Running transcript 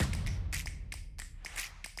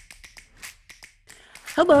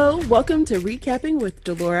Hello, welcome to Recapping with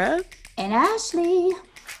Delora and Ashley.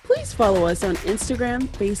 Please follow us on Instagram,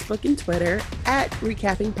 Facebook, and Twitter at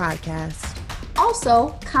Recapping Podcast. Also,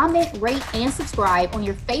 comment, rate, and subscribe on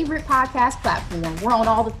your favorite podcast platform. We're on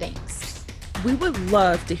all the things. We would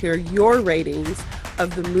love to hear your ratings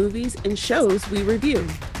of the movies and shows we review.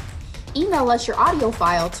 Email us your audio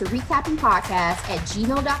file to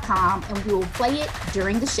recappingpodcast@gmail.com and we will play it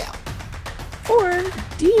during the show. Or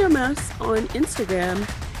DM us on Instagram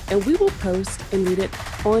and we will post and read it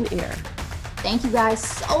on air. Thank you guys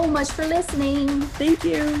so much for listening. Thank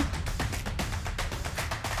you.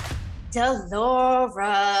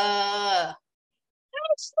 Delora.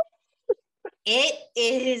 It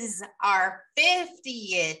is our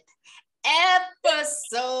 50th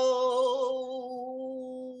episode.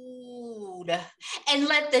 And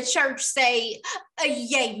let the church say,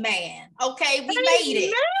 yay, man. Okay, we made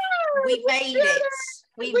it. We made it.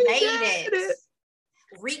 We made it.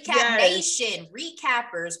 Recap Nation,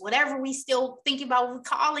 recappers, whatever we still thinking about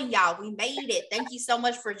calling y'all, we made it. Thank you so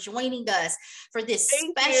much for joining us for this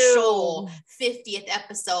special 50th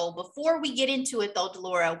episode. Before we get into it though,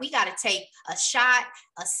 Delora, we got to take a shot,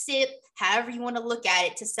 a sip, however you want to look at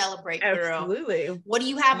it to celebrate, girl. Absolutely. What do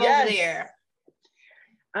you have over there?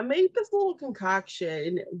 I made this little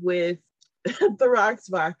concoction with the Rocks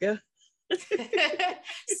vodka.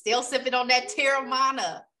 Still sipping on that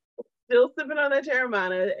Terramana. Still sipping on that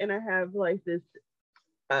Terramana, and I have like this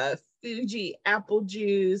Fuji apple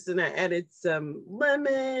juice, and I added some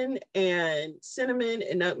lemon and cinnamon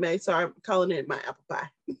and nutmeg, so I'm calling it my apple pie.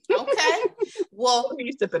 Okay. Well, what are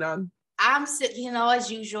you sipping on? I'm sitting, as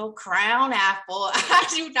usual, Crown Apple. I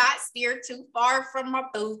do not steer too far from my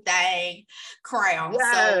boo thing, Crown.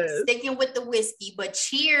 Yes. So sticking with the whiskey, but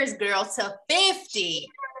cheers, girl, to 50.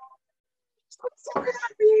 I'm so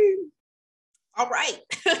happy. All right.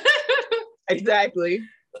 Exactly.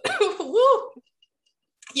 Woo.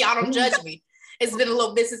 Y'all don't judge me. It's been a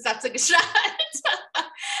little bit since I took a shot.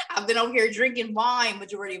 I've been over here drinking wine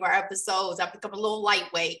majority of our episodes. I've become a little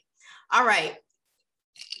lightweight. All right.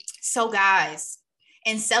 So guys,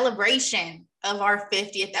 in celebration of our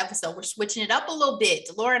 50th episode, we're switching it up a little bit.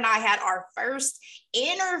 Delora and I had our first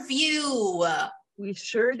interview. We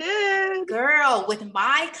sure did. Girl, with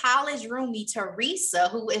my college roomie, Theresa,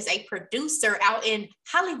 who is a producer out in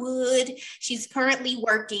Hollywood. She's currently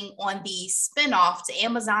working on the spinoff to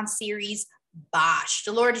Amazon series BOSCH.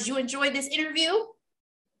 Delora, did you enjoy this interview?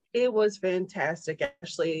 It was fantastic,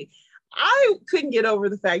 Ashley. I couldn't get over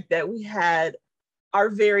the fact that we had our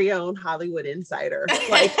very own Hollywood insider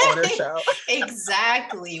on our show.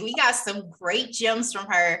 Exactly. We got some great gems from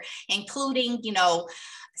her, including,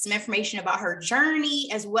 some information about her journey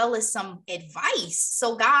as well as some advice.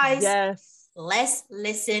 So guys, let's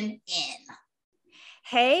listen in.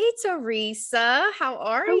 Hey, Theresa, how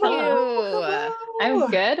are you? Hello. I'm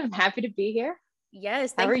good. I'm happy to be here.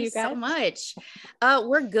 Yes, thank you so much.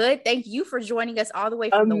 We're good. Thank you for joining us all the way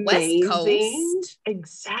from the West Coast.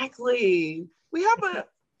 Exactly. We have an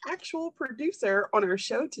actual producer on our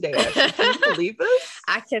show today. Can you believe this?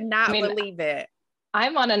 I cannot believe it.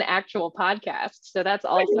 I'm on an actual podcast, so that's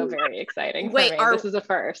also very exciting for me. This is a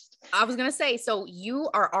first. I was going to say, so you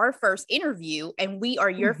are our first interview and we are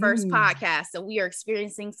your first podcast. So we are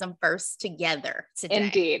experiencing some firsts together today.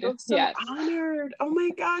 Indeed. I'm so honored. Oh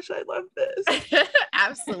my gosh, I love this.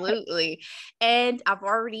 Absolutely. And I've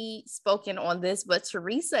already spoken on this, but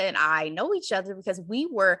Theresa and I know each other because we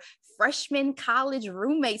were freshman college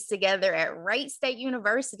roommates together at Wright State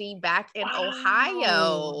University back in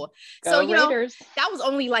Ohio. Go Raiders. That was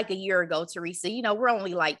only like a year ago, Theresa. We're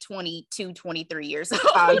only like 22, 23 years old.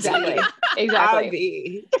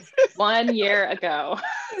 Exactly. 1 year ago.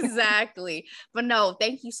 Exactly. But no,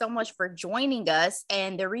 thank you so much for joining us.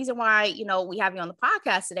 And the reason why, we have you on the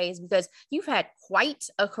podcast today is because you've had quite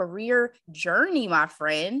a career journey, my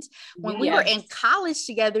friend. When we were in college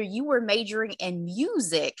together, you were majoring in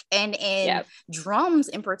music and in drums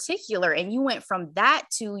in particular. And you went from that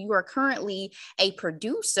to you are currently a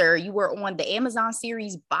producer. You were on the Amazon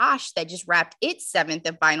series BOSCH that just wrapped its 7th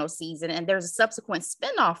and final season. And there's a subsequent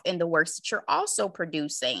spinoff in the works that you're also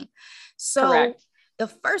producing. So correct. The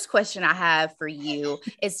first question I have for you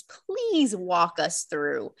is please walk us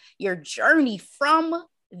through your journey from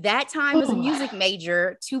that time as a music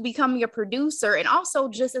major to becoming a producer, and also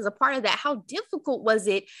just as a part of that, how difficult was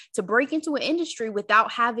it to break into an industry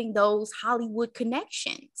without having those Hollywood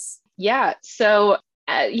connections? Yeah. So,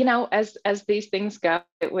 as these things go,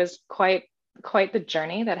 it was quite the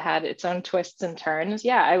journey that had its own twists and turns.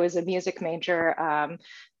 Yeah, I was a music major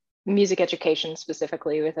music education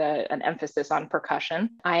specifically with an emphasis on percussion.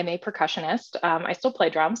 I am a percussionist. I still play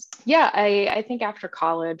drums. Yeah, I think after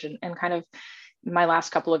college and kind of my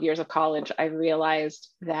last couple of years of college, I realized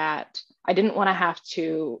that I didn't want to have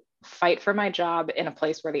to fight for my job in a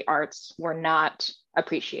place where the arts were not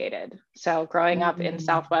appreciated. So growing up in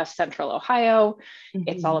Southwest Central Ohio,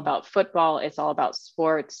 it's all about football, it's all about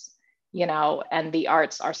sports, and the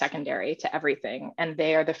arts are secondary to everything. And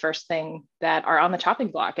they are the first thing that are on the chopping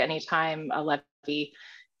block anytime a levy,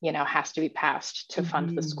 has to be passed to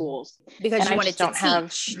fund the schools. Because you wanted to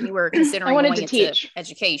teach, you were considering going into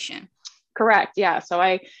education. Correct. Yeah. So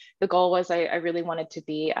the goal was I really wanted to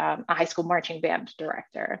be a high school marching band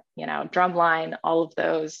director, drum line, all of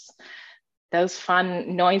those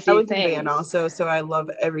fun, noisy things. In band also, so I love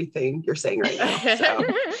everything you're saying right now. So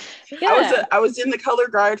yeah. I was in the color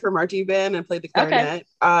guard for marching band and played the clarinet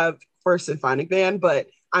for symphonic band, but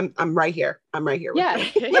I'm right here. I'm right here. Yeah,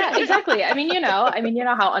 yeah, exactly. I mean, you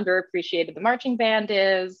know how underappreciated the marching band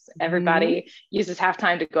is. Everybody uses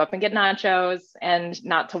halftime to go up and get nachos and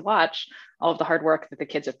not to watch all of the hard work that the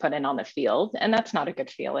kids have put in on the field. And that's not a good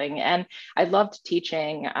feeling. And I loved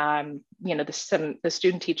teaching, the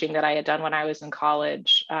student teaching that I had done when I was in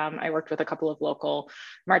college. I worked with a couple of local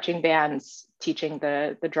marching bands teaching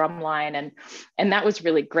the drum line. And that was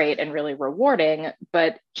really great and really rewarding,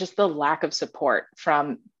 but just the lack of support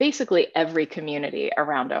from basically every community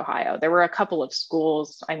around Ohio. There were a couple of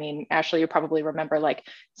schools. I mean, Ashley, you probably remember like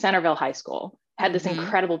Centerville High School had this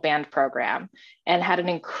incredible band program and had an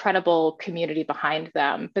incredible community behind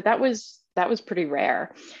them. But that was pretty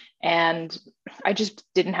rare. And I just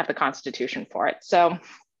didn't have the constitution for it. So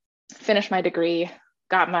finished my degree,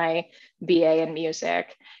 got my BA in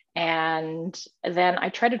music. And then I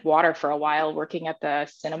treaded water for a while working at the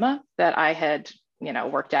cinema that I had,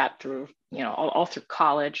 worked at through, all through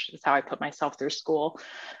college. That's how I put myself through school.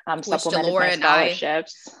 Supplemented my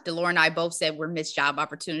scholarships. Delora and I both said were missed job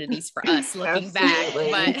opportunities for us looking back.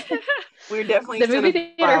 But we're definitely the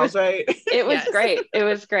movie theater was right. It was great. It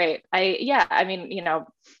was great.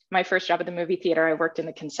 My first job at the movie theater, I worked in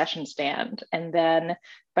the concession stand. And then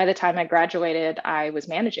by the time I graduated, I was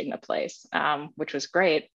managing the place, which was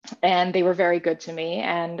great. And they were very good to me.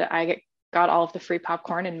 And I got all of the free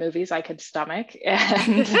popcorn and movies I could stomach.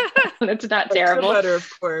 And it's not terrible. Extra butter, of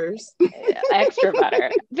course. Extra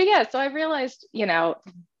butter. But yeah, so I realized,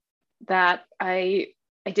 that I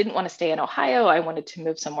didn't want to stay in Ohio. I wanted to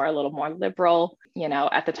move somewhere a little more liberal.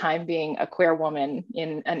 At the time, being a queer woman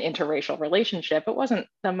in an interracial relationship, it wasn't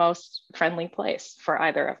the most friendly place for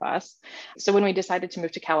either of us. So when we decided to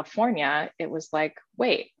move to California, it was like,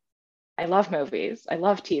 wait, I love movies. I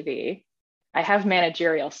love TV. I have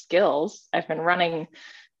managerial skills. I've been running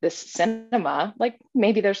this cinema. Like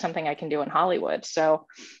maybe there's something I can do in Hollywood. So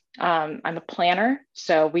I'm a planner.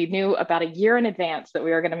 So we knew about a year in advance that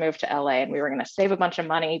we were going to move to LA and we were going to save a bunch of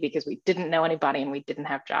money because we didn't know anybody and we didn't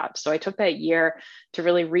have jobs. So I took that year to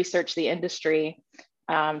really research the industry,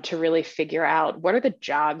 to really figure out what are the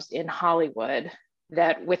jobs in Hollywood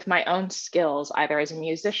that with my own skills, either as a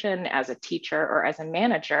musician, as a teacher, or as a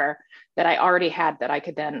manager, that I already had that I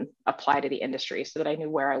could then apply to the industry so that I knew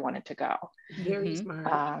where I wanted to go. Very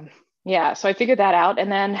smart. So I figured that out. And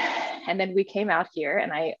then we came out here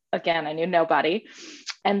and I knew nobody.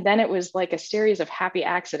 And then it was like a series of happy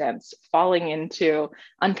accidents falling into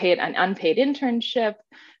an unpaid internship,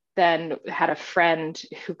 then had a friend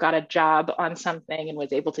who got a job on something and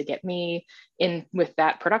was able to get me in with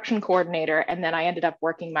that production coordinator. And then I ended up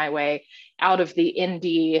working my way out of the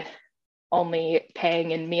indie only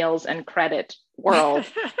paying in meals and credit world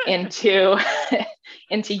into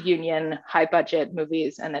union high budget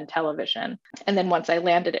movies and then television. And then once I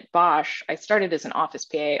landed at BOSCH, I started as an office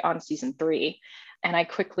PA on season 3. And I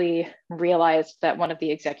quickly realized that one of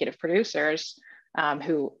the executive producers,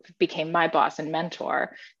 who became my boss and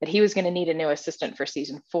mentor, that he was going to need a new assistant for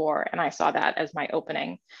season 4. And I saw that as my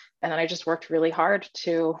opening. And then I just worked really hard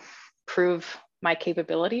to prove my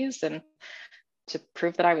capabilities and to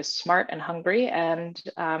prove that I was smart and hungry. And,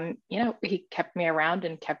 he kept me around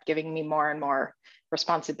and kept giving me more and more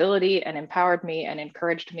responsibility and empowered me and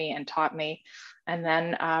encouraged me and taught me. And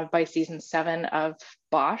then by season 7 of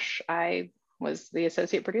BOSCH, I was the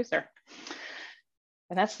associate producer.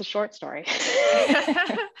 And that's the short story.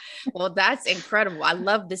 Well, that's incredible. I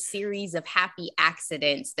love the series of happy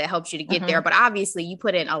accidents that helps you to get there. But obviously you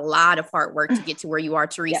put in a lot of hard work to get to where you are,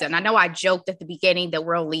 Theresa. Yes. And I know I joked at the beginning that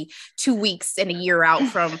we're only 2 weeks and a year out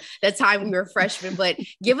from the time we were freshmen, but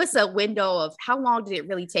give us a window of how long did it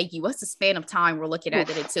really take you? What's the span of time we're looking at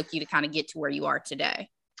that it took you to kind of get to where you are today?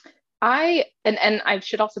 I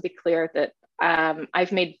should also be clear that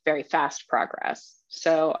I've made very fast progress.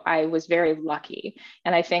 So I was very lucky.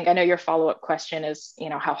 And I know your follow-up question is,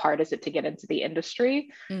 how hard is it to get into the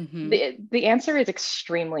industry? Mm-hmm. The answer is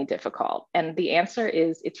extremely difficult. And the answer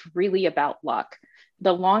is, it's really about luck.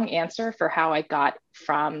 The long answer for how I got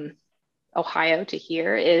from Ohio to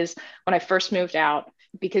here is when I first moved out,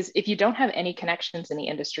 because if you don't have any connections in the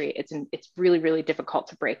industry, it's really, really difficult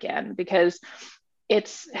to break in, because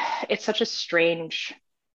it's such a strange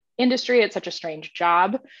industry. It's such a strange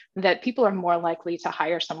job that people are more likely to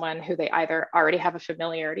hire someone who they either already have a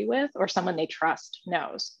familiarity with or someone they trust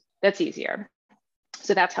knows. That's easier.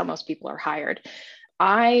 So that's how most people are hired.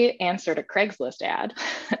 I answered a Craigslist ad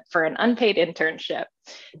for an unpaid internship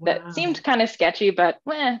that seemed kind of sketchy, but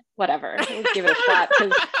whatever. We'll give it a shot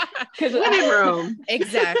because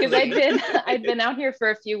exactly. Because I'd been out here for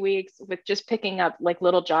a few weeks with just picking up like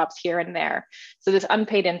little jobs here and there. So this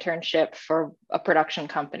unpaid internship for a production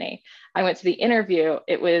company. I went to the interview.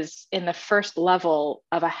 It was in the first level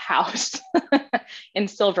of a house in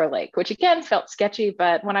Silver Lake, which again felt sketchy.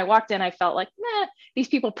 But when I walked in, I felt like, these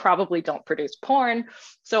people probably don't produce porn.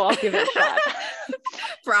 So I'll give it a shot.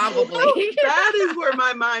 Probably. That is where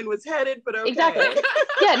my mind was headed, but okay. Exactly.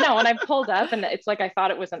 Yeah, no, and I pulled up and it's like I thought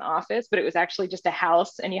it was an office, but it was actually just a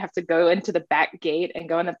house, and you have to go into the back gate and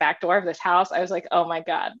go in the back door of this house. I was like, oh my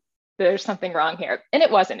God, there's something wrong here. And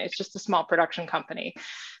it wasn't. It's just a small production company.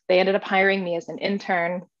 They ended up hiring me as an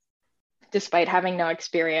intern despite having no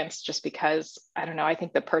experience, just because, I don't know, I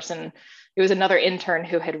think it was another intern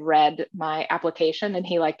who had read my application and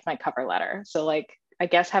he liked my cover letter. So like, I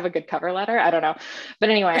guess have a good cover letter. I don't know.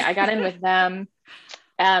 But anyway, I got in with them.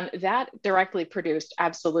 That directly produced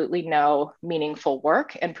absolutely no meaningful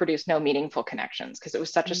work and produced no meaningful connections, because it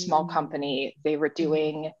was such a small company. They were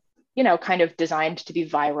doing, kind of designed to be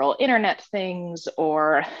viral internet things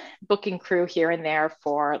or booking crew here and there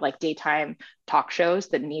for like daytime talk shows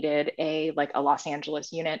that needed a Los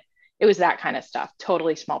Angeles unit. It was that kind of stuff,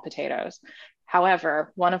 totally small potatoes.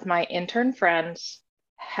 However, one of my intern friends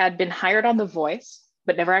had been hired on The Voice,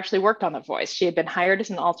 but never actually worked on The Voice. She had been hired as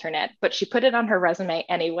an alternate, but she put it on her resume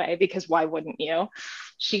anyway, because why wouldn't you?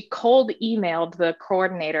 She cold emailed the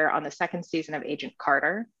coordinator on the second season of Agent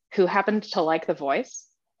Carter, who happened to like The Voice,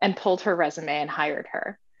 and pulled her resume and hired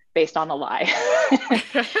her based on a lie.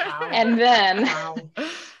 Wow.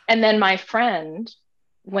 And then my friend,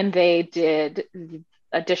 when they did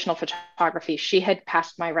additional photography, she had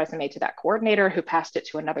passed my resume to that coordinator, who passed it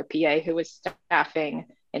to another PA who was staffing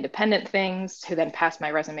independent things, who then passed my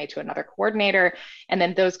resume to another coordinator. And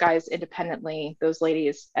then those guys independently, those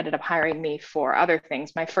ladies ended up hiring me for other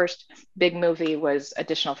things. My first big movie was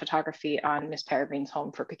additional photography on Miss Peregrine's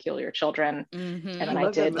Home for Peculiar Children. Mm-hmm. And then I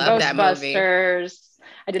did Ghostbusters.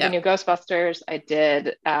 I did the new Ghostbusters. I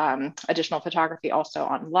did additional photography also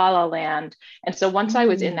on La La Land. And so once I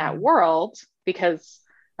was in that world, because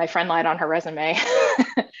my friend lied on her resume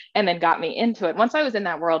and then got me into it. Once I was in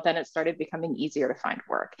that world, then it started becoming easier to find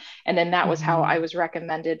work. And then that was how I was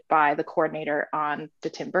recommended by the coordinator on the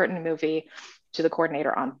Tim Burton movie to the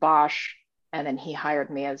coordinator on BOSCH. And then he hired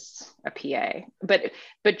me as a PA, but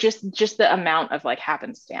just the amount of like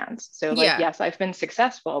happenstance. So like, yes, I've been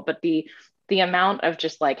successful, but the amount of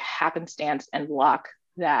just like happenstance and luck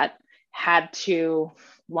that had to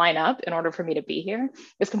line up in order for me to be here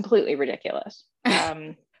is completely ridiculous.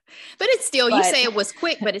 But it's still, you say it was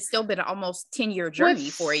quick, but it's still been an almost 10-year journey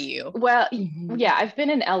for you. Well, yeah, I've been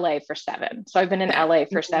in LA for 7. So I've been in LA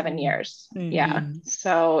for 7 years. Mm-hmm. Yeah.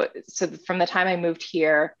 So from the time I moved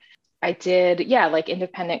here, I did, like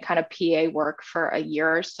independent kind of PA work for a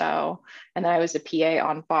year or so. And then I was a PA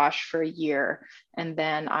on BOSCH for a year. And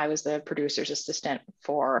then I was the producer's assistant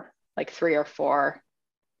for like 3 or 4.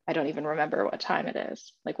 I don't even remember what time it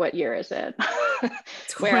is. Like, what year is it?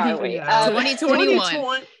 Where are we?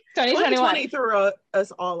 2021. 2020 threw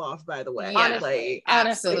us all off, by the way. Honestly.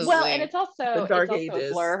 Well, and it's also a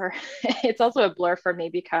blur. It's also a blur for me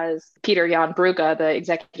because Peter Jan Brugge, the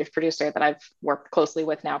executive producer that I've worked closely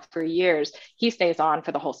with now for years, he stays on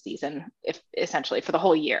for the whole season, essentially for the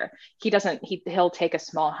whole year. He'll take a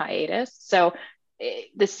small hiatus. So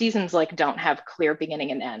the seasons like don't have clear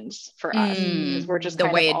beginning and ends for us because we're just the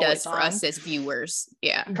way it does on. For us as viewers.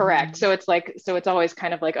 Yeah. Correct. So it's always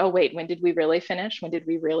kind of like, oh wait, when did we really finish? When did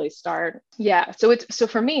we really start? Yeah. So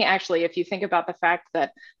for me, actually, if you think about the fact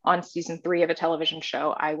that on season 3 of a television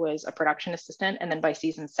show, I was a production assistant. And then by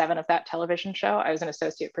season 7 of that television show, I was an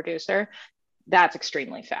associate producer. That's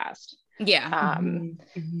extremely fast. Yeah.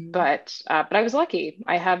 But I was lucky.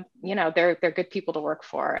 I have, they're good people to work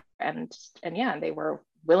for, and they were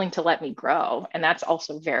willing to let me grow, and that's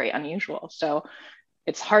also very unusual. So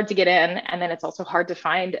it's hard to get in. And then it's also hard to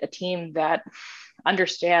find a team that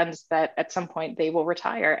understands that at some point they will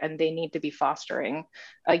retire and they need to be fostering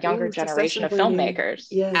a younger generation of filmmakers.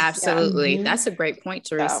 Yes. Absolutely. That's a great point,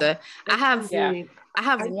 Theresa. So, I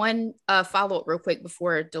have one follow-up real quick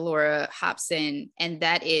before Delora hops in. And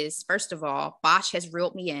that is, first of all, BOSCH has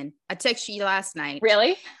reeled me in. I texted you last night.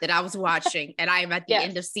 Really? That I was watching, and I am at the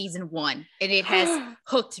end of season 1, and it has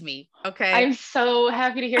hooked me. Okay. I'm so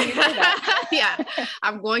happy to hear you say that. Yeah.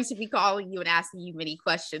 I'm going to be calling you and asking you many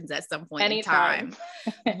questions at some point in time.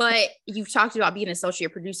 But you've talked about being an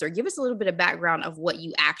associate producer. Give us a little bit of background of what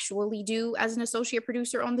you actually do as an associate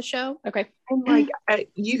producer on the show. Okay. And like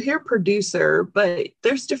you hear producer, but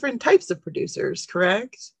there's different types of producers,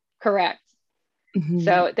 correct? Correct.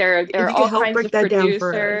 So there are all kinds of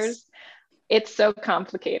producers. It's so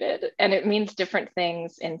complicated, and it means different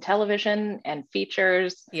things in television and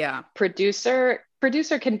features. Yeah. Producer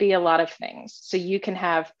can be a lot of things. So you can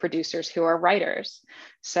have producers who are writers.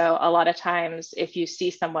 So a lot of times if you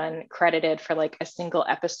see someone credited for like a single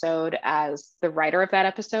episode as the writer of that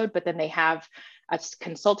episode, but then they have a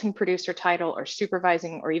consulting producer title or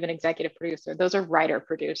supervising or even executive producer, those are writer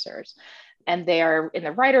producers. And they are in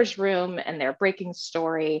the writer's room and they're breaking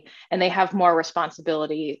story, and they have more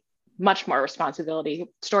responsibility, much more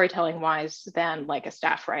responsibility storytelling wise than like a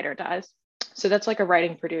staff writer does. So that's like a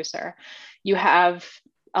writing producer. You have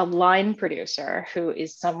a line producer who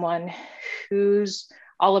is someone who's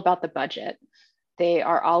all about the budget. They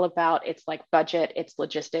are all about, it's like budget, it's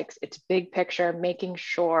logistics, it's big picture, making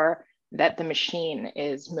sure that the machine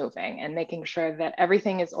is moving and making sure that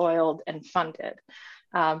everything is oiled and funded.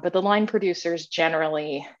 But the line producers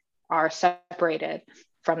generally are separated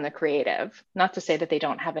from the creative. Not to say that they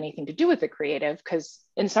don't have anything to do with the creative, because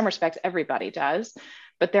in some respects, everybody does,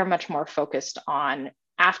 but they're much more focused on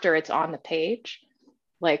after it's on the page,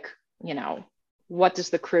 like, you know, what does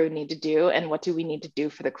the crew need to do and what do we need to do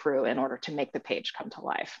for the crew in order to make the page come to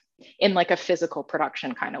life in like a physical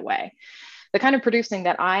production kind of way. The kind of producing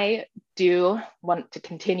that I do want to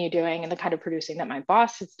continue doing, and the kind of producing that my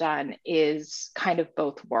boss has done, is kind of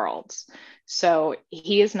both worlds. So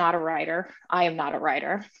he is not a writer. I am not a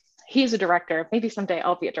writer. He's a director. Maybe someday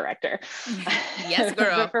I'll be a director. Yes,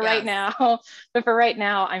 girl. But for right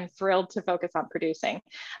now, I'm thrilled to focus on producing.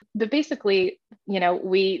 But basically, you know,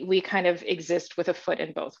 we kind of exist with a foot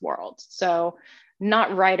in both worlds. So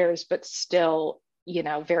not writers, but still, you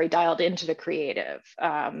know, very dialed into the creative.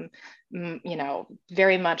 You know,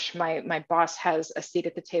 very much my boss has a seat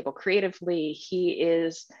at the table creatively. He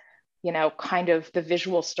is, you know, kind of the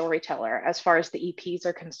visual storyteller as far as the EPs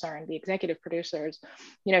are concerned, the executive producers.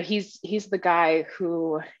 You know, he's the guy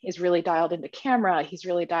who is really dialed into camera. He's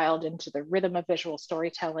really dialed into the rhythm of visual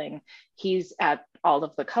storytelling. He's at all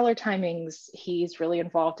of the color timings. He's really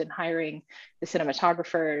involved in hiring the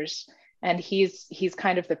cinematographers. And he's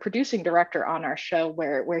kind of the producing director on our show,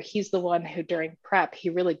 where he's the one who during prep,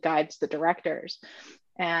 he really guides the directors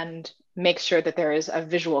and makes sure that there is a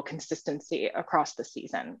visual consistency across the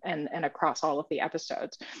season and across all of the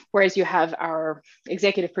episodes. Whereas you have our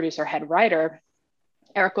executive producer, head writer,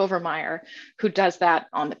 Eric Overmeyer, who does that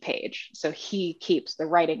on the page. So he keeps the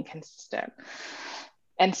writing consistent.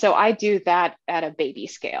 And so I do that at a baby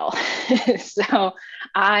scale. So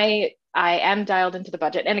I am dialed into the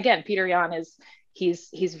budget. And again, Peter Yan is,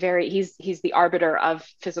 he's the arbiter of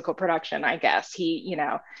physical production, I guess. He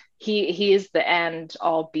is the end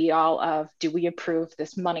all be all of, do we approve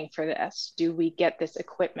this money for this? Do we get this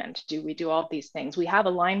equipment? Do we do all these things? We have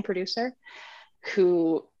a line producer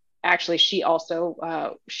who actually, she also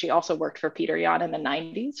worked for Peter Yan in the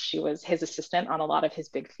 90s. She was his assistant on a lot of his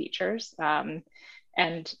big features.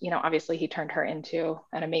 And, you know, obviously he turned her into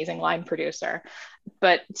an amazing line producer.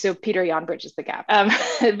 But so Peter Yan bridges the gap.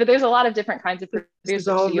 But there's a lot of different kinds of producers. This is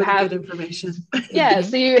all really good information. Yeah.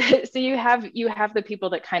 So you have the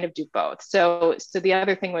people that kind of do both. So the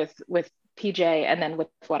other thing with PJ and then with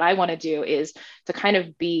what I want to do is to kind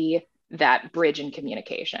of be that bridge in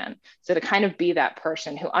communication. So to kind of be that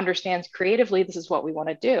person who understands creatively, this is what we want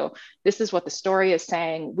to do. This is what the story is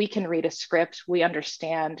saying. We can read a script. We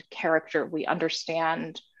understand character. We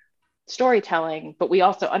understand storytelling, but we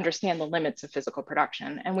also understand the limits of physical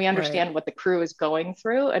production, and we understand what the crew is going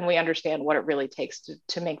through, and we understand what it really takes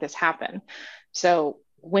to make this happen. So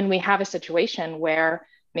when we have a situation where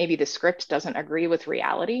maybe the script doesn't agree with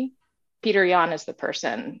reality, Peter Yan is the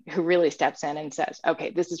person who really steps in and says,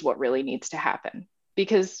 okay, this is what really needs to happen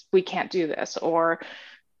because we can't do this, or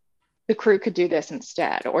the crew could do this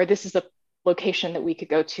instead, or this is a location that we could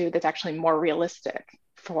go to that's actually more realistic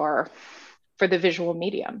for the visual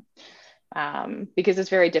medium. Because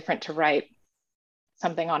it's very different to write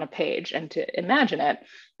something on a page and to imagine it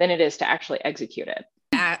than it is to actually execute it.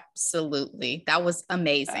 Absolutely. That was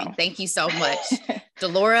amazing. Oh. Thank you so much.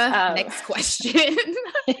 Delora, next question.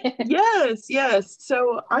 Yes.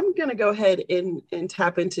 So I'm going to go ahead and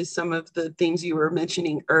tap into some of the things you were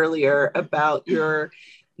mentioning earlier about your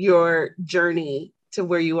journey to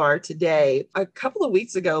where you are today. A couple of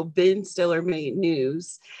weeks ago, Ben Stiller made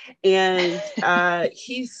news, and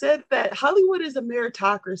he said that Hollywood is a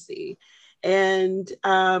meritocracy. And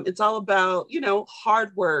it's all about,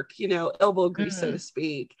 hard work, elbow grease, so to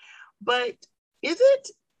speak. But is it,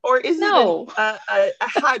 or is it a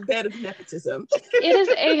hotbed of nepotism? It is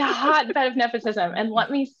a hotbed of nepotism. And let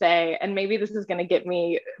me say, and maybe this is going to get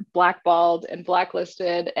me blackballed and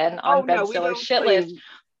blacklisted and on Ben Stiller's shit list,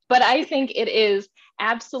 but I think it is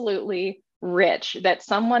absolutely rich that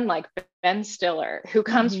someone like Ben Stiller, who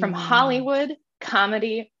comes from Hollywood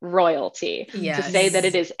comedy royalty, to say that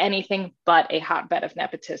it is anything but a hotbed of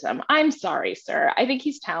nepotism. I'm sorry, sir. I think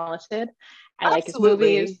he's talented. I like his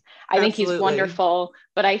movies. I think he's wonderful.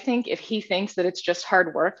 But I think if he thinks that it's just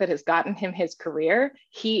hard work that has gotten him his career,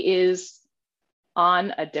 he is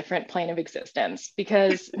on a different plane of existence,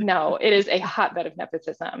 because no, it is a hotbed of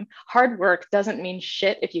nepotism. Hard work doesn't mean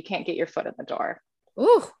shit if you can't get your foot in the door.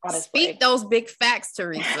 Ooh, honestly. Speak those big facts,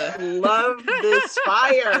 Theresa. Love this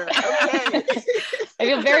fire. Okay. I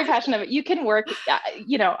feel very passionate. You can work,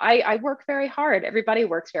 I work very hard. Everybody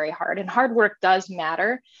works very hard, and hard work does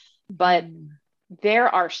matter. But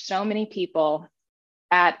there are so many people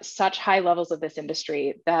at such high levels of this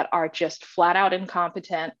industry that are just flat out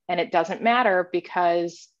incompetent, and it doesn't matter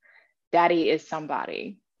because daddy is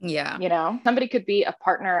somebody. Yeah. Somebody could be a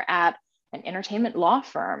partner at an entertainment law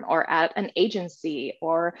firm or at an agency,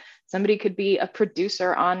 or somebody could be a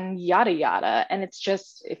producer on yada yada. And it's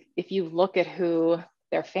just, if you look at who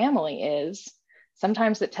their family is,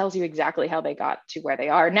 sometimes it tells you exactly how they got to where they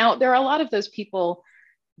are. Now, there are a lot of those people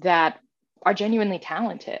that are genuinely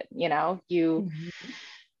talented. You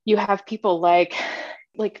have people like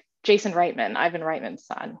Jason Reitman, Ivan Reitman's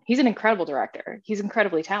son. He's an incredible director. He's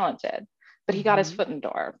incredibly talented, but he got his foot in the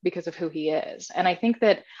door because of who he is. And I think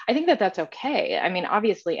that that's okay. I mean,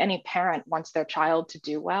 obviously any parent wants their child to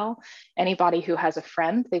do well. Anybody who has a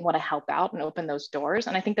friend, they want to help out and open those doors.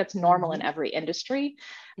 And I think that's normal in every industry.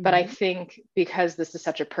 But I think because this is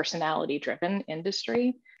such a personality driven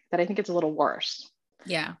industry, that I think it's a little worse.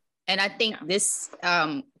 Yeah. And I think this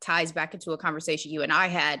ties back into a conversation you and I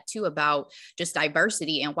had too about just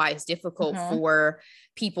diversity and why it's difficult for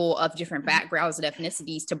people of different backgrounds and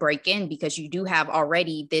ethnicities to break in, because you do have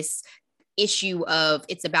already this issue of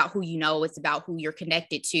it's about who you know, it's about who you're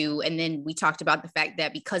connected to. And then we talked about the fact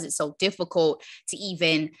that because it's so difficult to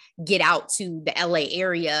even get out to the LA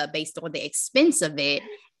area based on the expense of it,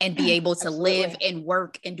 and be able to live and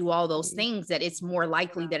work and do all those things, that it's more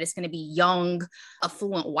likely that it's going to be young,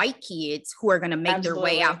 affluent white kids who are going to make their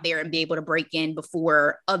way out there and be able to break in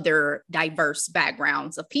before other diverse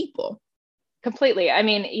backgrounds of people. Completely. I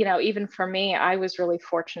mean, even for me, I was really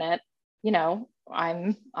fortunate.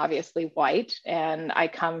 I'm obviously white, and I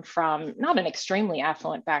come from not an extremely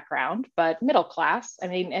affluent background, but middle class. I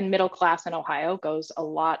mean, and middle class in Ohio goes a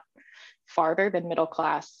lot farther than middle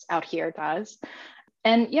class out here does.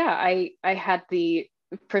 And yeah, I had the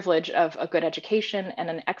privilege of a good education and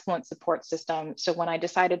an excellent support system. So when I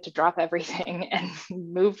decided to drop everything and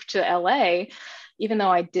move to LA, even though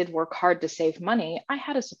I did work hard to save money, I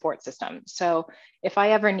had a support system. So if I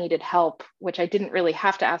ever needed help, which I didn't really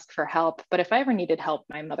have to ask for help, but if I ever needed help,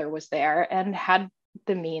 my mother was there and had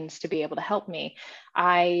the means to be able to help me.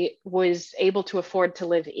 I was able to afford to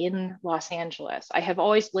live in Los Angeles. I have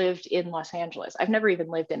always lived in Los Angeles. I've never even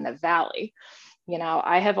lived in the Valley.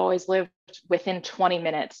 I have always lived within 20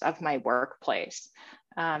 minutes of my workplace.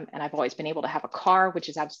 And I've always been able to have a car, which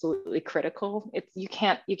is absolutely critical. You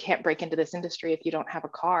can't break into this industry if you don't have a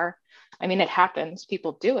car. I mean, it happens,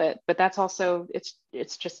 people do it, but that's also,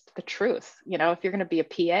 it's just the truth. If you're going to be a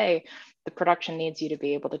PA, the production needs you to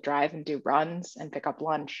be able to drive and do runs and pick up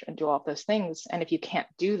lunch and do all those things. And if you can't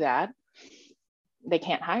do that, they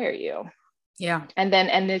can't hire you. Yeah.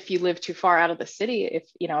 And if you live too far out of the city, if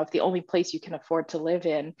the only place you can afford to live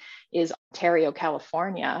in is Ontario,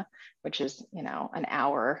 California, which is, an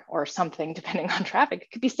hour or something, depending on traffic,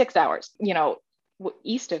 it could be 6 hours,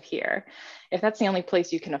 east of here. If that's the only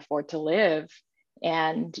place you can afford to live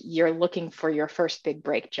and you're looking for your first big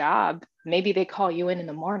break job, maybe they call you in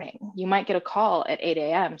the morning. You might get a call at 8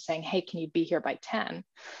 a.m. saying, hey, can you be here by 10?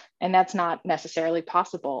 And that's not necessarily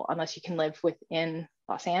possible unless you can live within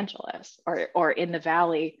Los Angeles or in the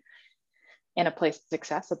Valley in a place that's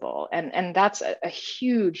accessible. And that's a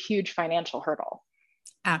huge, huge financial hurdle.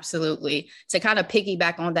 Absolutely. To kind of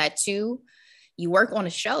piggyback on that too, you work on a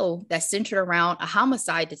show that's centered around a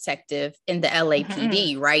homicide detective in the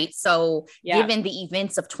LAPD, right? So, given the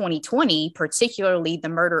events of 2020, particularly the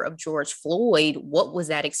murder of George Floyd, what was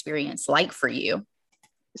that experience like for you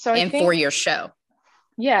for your show?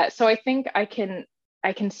 Yeah, so I think I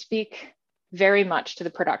can speak very much to the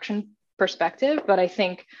production perspective, but I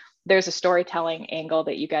think there's a storytelling angle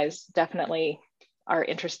that you guys definitely are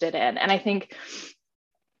interested in. And I think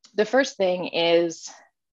the first thing is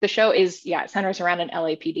the show is, it centers around an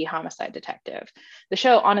LAPD homicide detective. The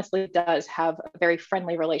show honestly does have a very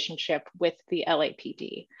friendly relationship with the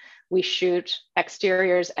LAPD. We shoot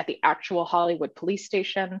exteriors at the actual Hollywood police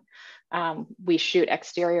station. We shoot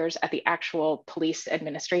exteriors at the actual police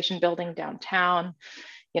administration building downtown.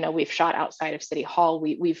 We've shot outside of City Hall.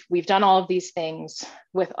 We've done all of these things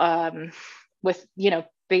with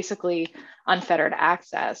basically unfettered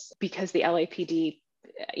access because the LAPD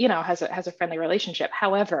has a friendly relationship.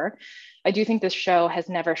 However, I do think this show has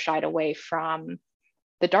never shied away from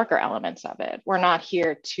the darker elements of it. We're not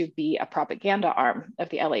here to be a propaganda arm of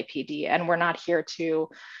the LAPD, and we're not here to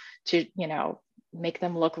make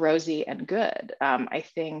them look rosy and good. I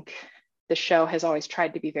think the show has always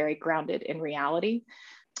tried to be very grounded in reality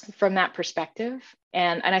from that perspective.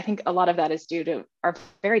 And I think a lot of that is due to our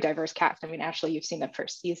very diverse cast. I mean, Ashley, you've seen the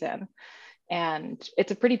first season, and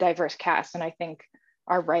it's a pretty diverse cast. And I think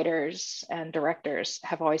our writers and directors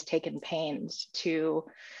have always taken pains to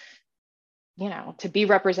be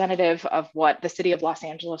representative of what the city of Los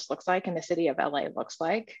Angeles looks like and the city of LA looks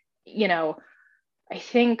like. I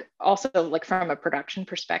think also, like, from a production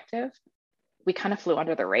perspective, we kind of flew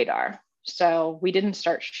under the radar. So we didn't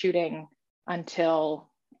start shooting until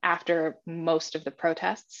after most of the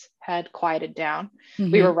protests had quieted down.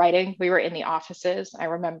 Mm-hmm. We were in the offices. I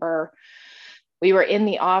remember we were in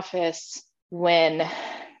the office when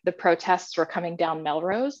the protests were coming down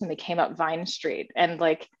Melrose and they came up Vine Street, and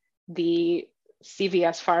like the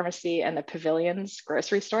CVS pharmacy and the Pavilions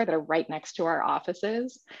grocery store that are right next to our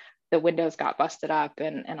offices, the windows got busted up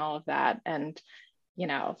and all of that. And,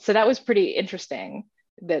 so that was pretty interesting,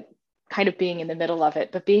 that kind of being in the middle of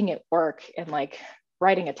it, but being at work and like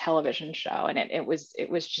writing a television show. And it was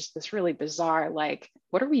just this really bizarre, like,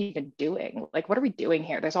 what are we even doing? Like, what are we doing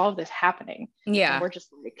here? There's all of this happening. Yeah. And we're just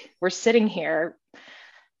like, we're sitting here.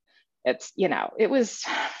 It's, it was,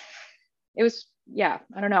 yeah,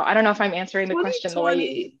 I don't know if I'm answering the question the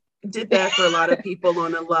way did that for a lot of people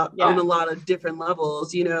on a lot of different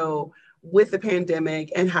levels, with the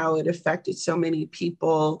pandemic and how it affected so many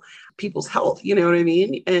people's health, you know what I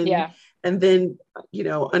mean? And then,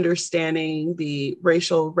 understanding the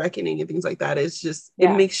racial reckoning and things like that is just,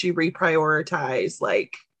 it makes you reprioritize,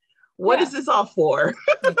 like, what is this all for?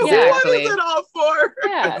 Exactly. What is it all for?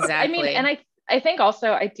 Yeah, exactly. I mean, and I think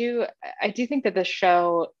also I do think that the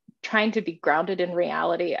show, trying to be grounded in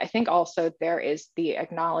reality, I think also there is the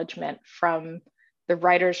acknowledgement from the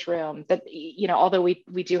writer's room that, although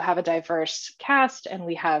we do have a diverse cast and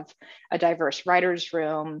we have a diverse writer's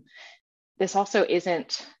room, this also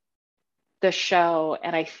isn't the show.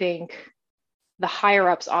 And I think the higher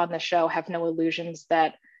ups on the show have no illusions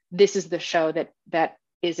that this is the show that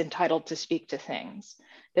is entitled to speak to things,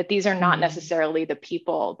 that these are not necessarily the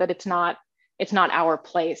people, that it's not our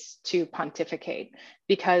place to pontificate.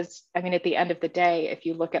 Because, I mean, at the end of the day, if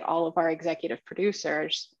you look at all of our executive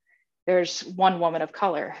producers, there's one woman of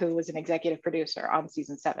color who was an executive producer on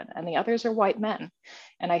season 7, and the others are white men.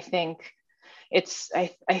 And I think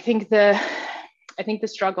I think the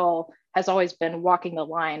struggle has always been walking the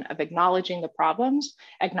line of acknowledging the problems,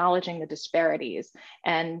 acknowledging the disparities,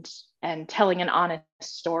 and telling an honest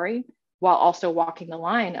story, while also walking the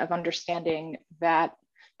line of understanding that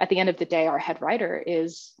at the end of the day, our head writer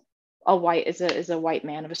is a white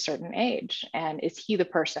man of a certain age. And is he the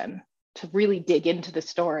person to really dig into the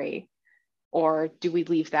story, or do we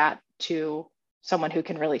leave that to someone who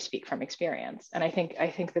can really speak from experience? And I think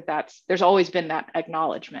that there's always been that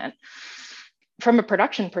acknowledgement. From a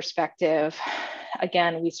production perspective,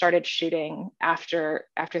 again, we started shooting after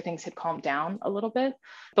things had calmed down a little bit,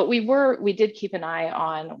 but we did keep an eye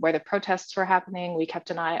on where the protests were happening. We kept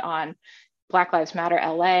an eye on Black Lives Matter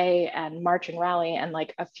LA and March and Rally, and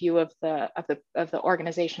like a few of the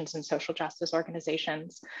organizations and social justice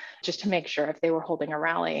organizations, just to make sure if they were holding a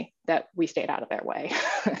rally that we stayed out of their way.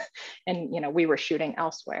 And we were shooting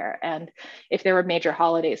elsewhere. And if there were major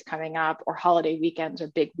holidays coming up, or holiday weekends or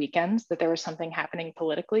big weekends, that there was something happening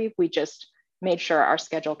politically, we just made sure our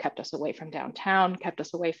schedule kept us away from downtown, kept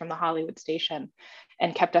us away from the Hollywood station,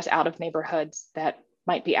 and kept us out of neighborhoods that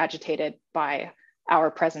might be agitated by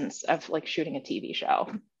our presence of like shooting a TV show.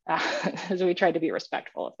 So we tried to be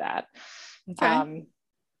respectful of that. Okay.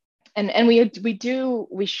 And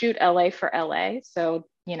we shoot LA for LA. So,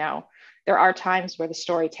 you know, there are times where the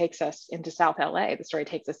story takes us into South LA, the story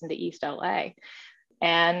takes us into East LA.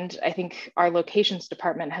 And I think our locations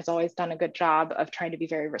department has always done a good job of trying to be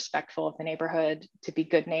very respectful of the neighborhood, to be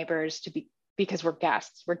good neighbors, because we're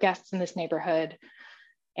guests in this neighborhood.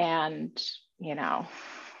 And, you know,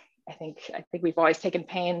 I think we've always taken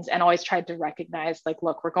pains and always tried to recognize, like,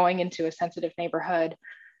 look, we're going into a sensitive neighborhood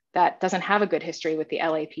that doesn't have a good history with the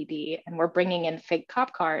LAPD, and we're bringing in fake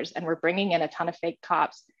cop cars, and we're bringing in a ton of fake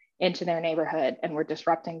cops into their neighborhood, and we're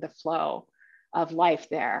disrupting the flow of life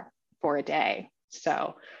there for a day.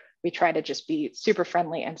 So we try to just be super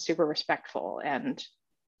friendly and super respectful, and,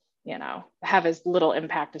 you know, have as little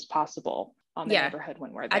impact as possible on the neighborhood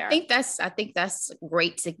when we're there. I think that's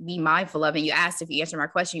great to be mindful of. And you asked if you answered my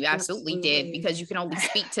question, you absolutely did, because you can only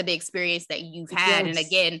speak to the experience that you've had. And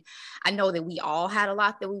again, I know that we all had a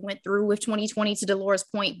lot that we went through with 2020, to Dolores'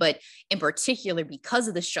 point, but in particular, because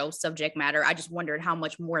of the show's subject matter, I just wondered how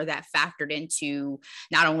much more of that factored into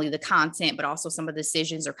not only the content, but also some of the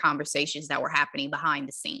decisions or conversations that were happening behind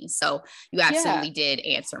the scenes. So you absolutely did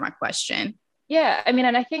answer my question. Yeah, I mean,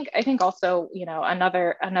 and I think also, you know,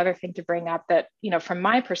 another thing to bring up that, you know, from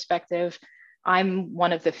my perspective, I'm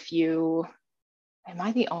one of the few. Am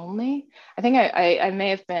I the only? I think I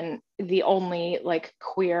may have been the only, like,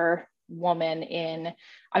 queer woman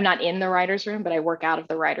I'm not in the writer's room, but I work out of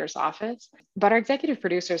the writer's office. But our executive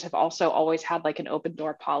producers have also always had, like, an open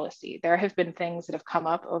door policy. There have been things that have come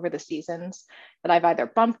up over the seasons that I've either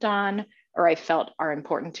bumped on or I felt are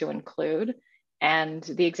important to include. And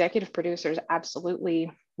the executive producers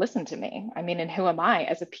absolutely listened to me. I mean, and who am I?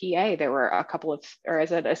 As a PA,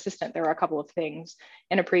 as an assistant, there were a couple of things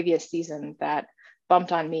in a previous season that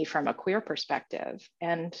bumped on me from a queer perspective.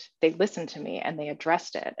 And they listened to me, and they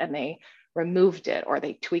addressed it, and they removed it, or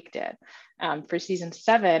they tweaked it. For season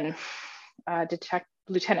 7,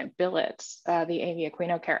 Lieutenant Billets, the Amy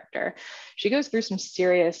Aquino character, she goes through some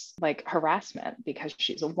serious, like, harassment because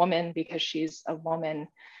she's a woman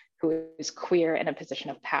who is queer in a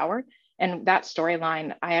position of power. And that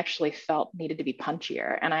storyline, I actually felt needed to be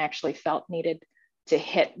punchier. And I actually felt needed to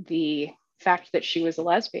hit the fact that she was a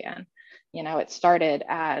lesbian. You know, it started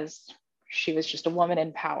as she was just a woman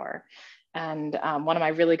in power. And one of my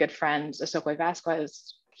really good friends, Asokwe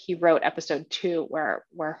Vasquez, he wrote episode 2 where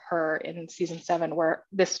her in season 7, where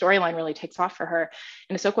this storyline really takes off for her.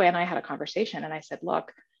 And Asokwe and I had a conversation, and I said,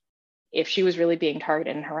 look, if she was really being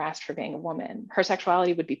targeted and harassed for being a woman, her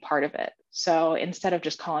sexuality would be part of it. So instead of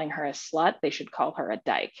just calling her a slut, they should call her a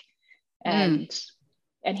dyke. And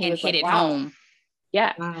he was hit like, wow. Home.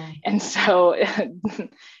 Yeah. Wow. And so,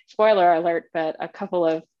 spoiler alert, but a couple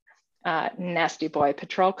of nasty boy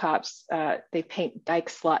patrol cops, they paint dyke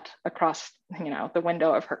slut across, you know, the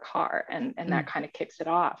window of her car, and that kind of kicks it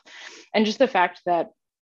off. And just the fact that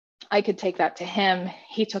I could take that to him,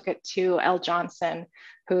 he took it to Elle Johnson,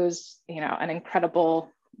 who's, you know, an incredible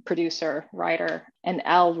producer, writer, and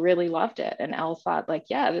Elle really loved it. And Elle thought, like,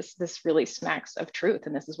 yeah, this really smacks of truth,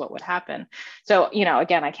 and this is what would happen. So, you know,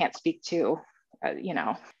 again, I can't speak to, you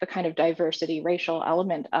know, the kind of diversity, racial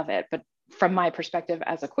element of it, but from my perspective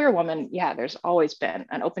as a queer woman, yeah, there's always been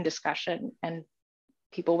an open discussion and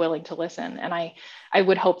people willing to listen. And I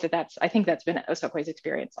would hope I think that's been Osokwe's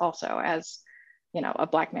experience also, as, you know, a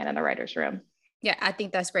Black man in the writer's room. Yeah, I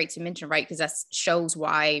think that's great to mention, right? Because that shows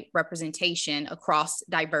why representation across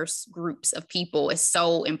diverse groups of people is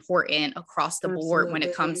so important across the board when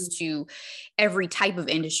it comes to every type of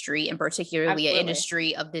industry, and particularly an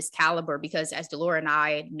industry of this caliber. Because as Delora and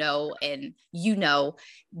I know, and you know,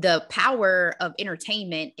 the power of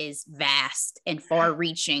entertainment is vast and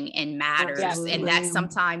far-reaching and matters. Absolutely. And that's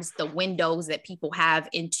sometimes the windows that people have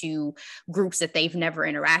into groups that they've never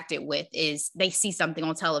interacted with, is they see something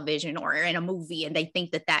on television or in a movie and they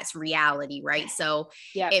think that that's reality, right? So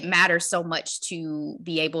it matters so much to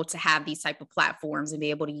be able to have these type of platforms and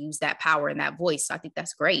be able to use that power and that voice. So I think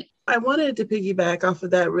that's great. I wanted to piggyback off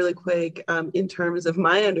of that really quick, in terms of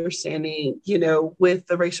my understanding, you know, with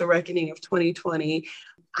the racial reckoning of 2020,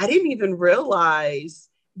 I didn't even realize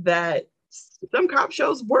that some cop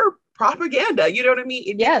shows were propaganda. You know what I mean?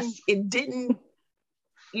 It didn't,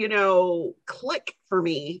 you know, click for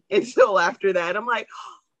me until after that. I'm like,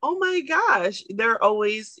 oh my gosh, they're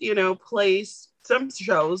always, you know, some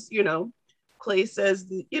shows, you know, place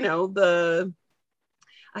as, you know,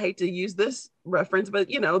 I hate to use this reference, but,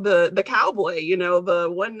 you know, the cowboy, you know, the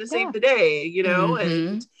one to save the day, you know,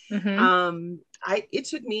 and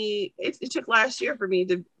it took last year for me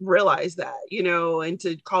to realize that, you know, and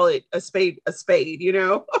to call it a spade, you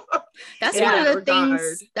know. That's in one of that the regard.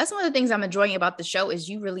 things. That's one of the things I'm enjoying about the show is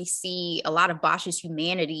you really see a lot of Bosch's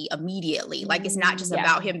humanity immediately. Like it's not just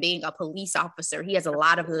about him being a police officer. He has a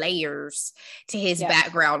lot of layers to his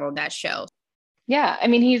background on that show. Yeah, I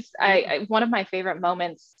mean, one of my favorite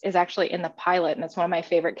moments is actually in the pilot, and it's one of my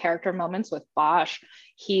favorite character moments with Bosch.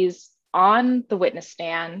 He's on the witness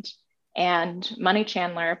stand, and Money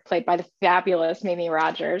Chandler, played by the fabulous Mimi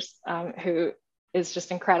Rogers, who is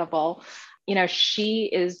just incredible. You know,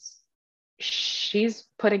 she's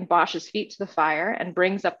putting Bosch's feet to the fire and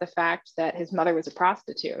brings up the fact that his mother was a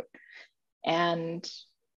prostitute, and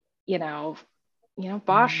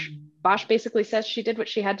Bosch basically says she did what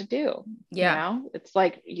she had to do. Yeah. It's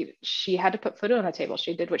like she had to put food on the table.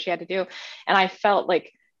 She did what she had to do. And I felt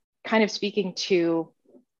like kind of speaking to,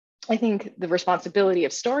 I think, the responsibility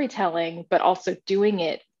of storytelling, but also doing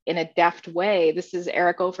it in a deft way. This is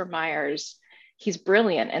Eric Overmyer's, he's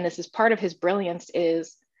brilliant. And this is part of his brilliance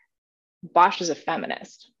is Bosch is a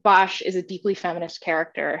feminist. Bosch is a deeply feminist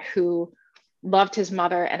character who loved his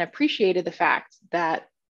mother and appreciated the fact that,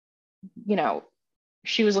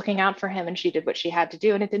 she was looking out for him and she did what she had to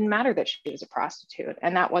do. And it didn't matter that she was a prostitute.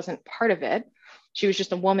 And that wasn't part of it. She was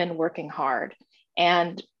just a woman working hard.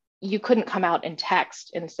 And you couldn't come out in text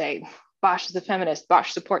and say, Bosch is a feminist,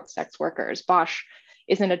 Bosch supports sex workers, Bosch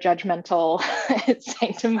isn't a judgmental,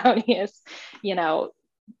 sanctimonious,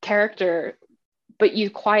 character. But you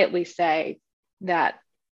quietly say that,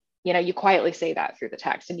 you quietly say that through the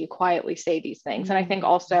text and you quietly say these things. And I think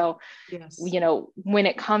also, when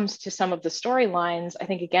it comes to some of the storylines, I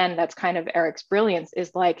think, again, that's kind of Eric's brilliance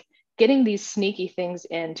is like getting these sneaky things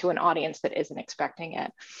into an audience that isn't expecting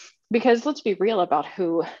it. Because let's be real about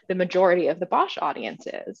who the majority of the Bosch audience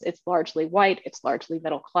is. It's largely white, it's largely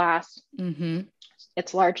middle class,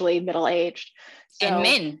 it's largely middle-aged. So,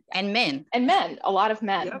 and men, a lot of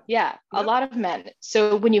men. A lot of men.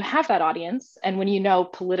 So when you have that audience and when you know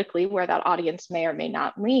politically where that audience may or may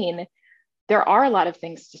not lean, there are a lot of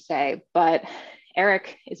things to say, but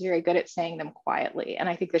Eric is very good at saying them quietly. And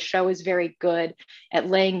I think the show is very good at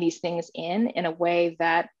laying these things in a way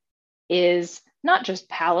that is not just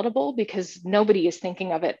palatable, because nobody is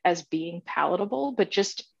thinking of it as being palatable, but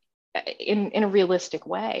just in a realistic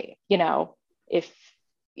way. If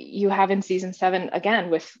you have in season 7, again,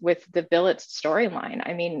 with the Billets storyline,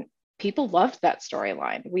 I mean, people loved that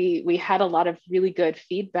storyline. We had a lot of really good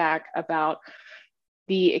feedback about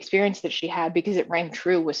the experience that she had, because it rang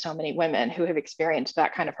true with so many women who have experienced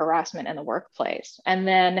that kind of harassment in the workplace. And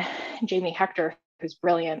then Jamie Hector, who's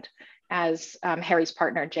brilliant as Harry's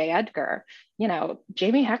partner, J. Edgar,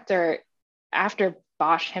 Jamie Hector, after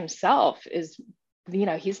Bosch himself, is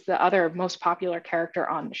he's the other most popular character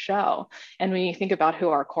on the show. And when you think about who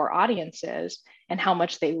our core audience is and how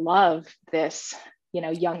much they love this,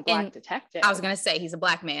 young Black detective. I was going to say he's a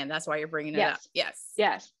Black man. That's why you're bringing it up.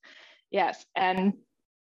 Yes. And,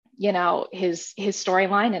 his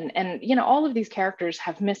storyline and, all of these characters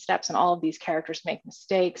have missteps and all of these characters make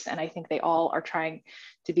mistakes. And I think they all are trying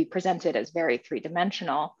to be presented as very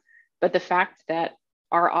three-dimensional. But the fact that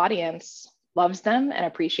our audience loves them and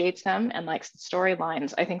appreciates them and likes the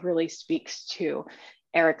storylines, I think really speaks to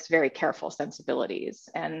Eric's very careful sensibilities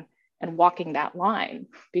and walking that line.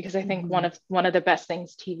 Because I think one of the best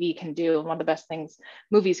things TV can do, and one of the best things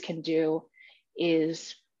movies can do,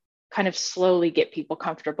 is kind of slowly get people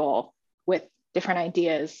comfortable with different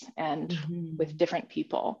ideas and with different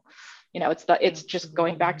people. It's just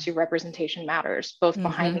going back to representation matters, both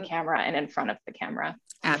behind the camera and in front of the camera.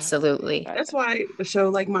 Absolutely. That's why a show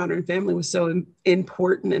like Modern Family was so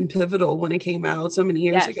important and pivotal when it came out so many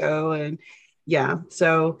years ago. And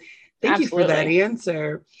so thank you for that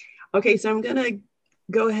answer. Okay, so I'm gonna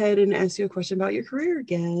go ahead and ask you a question about your career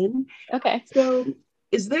again. Okay. So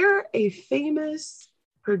is there a famous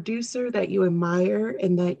producer that you admire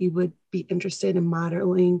and that you would be interested in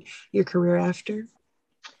modeling your career after?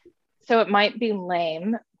 So it might be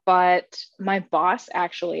lame, but my boss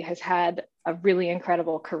actually has had a really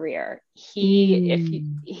incredible career.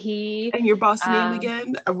 And your boss name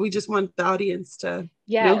again? We just want the audience to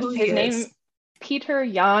know who he is. His name, Peter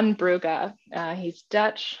Jan Brugge. He's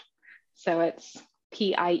Dutch, so it's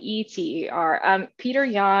Pieter.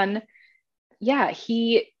 Peter Jan,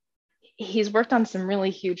 he's worked on some really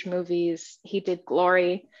huge movies. He did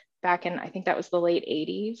Glory back in, I think that was the late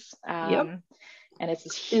 80s. And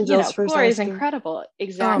it's, Glory is incredible.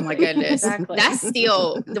 Exactly. Oh my goodness. Exactly. That's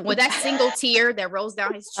still, with that single tear that rolls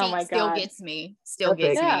down his cheek, still gets me.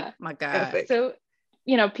 My God. Perfect. So,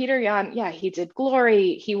 Peter Jan, he did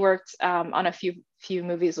Glory. He worked on a few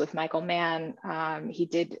movies with Michael Mann. He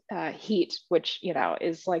did Heat, which,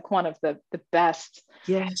 is like one of the best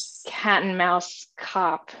cat and mouse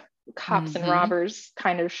cop cops and robbers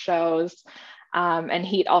kind of shows. And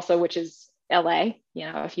Heat also, which is LA.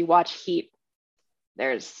 If you watch Heat,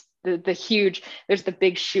 there's the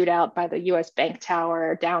big shootout by the US Bank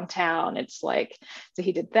Tower downtown. It's like, so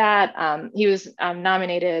he did that. He was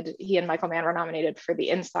nominated, he and Michael Mann were nominated for The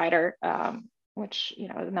Insider, which,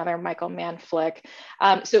 another Michael Mann flick.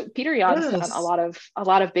 So Peter Jan's done a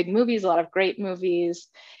lot of big movies, a lot of great movies.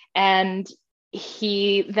 And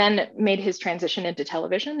he then made his transition into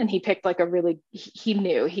television, and he picked he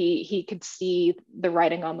knew he could see the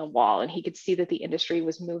writing on the wall, and he could see that the industry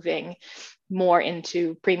was moving more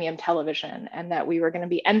into premium television, and that we were going to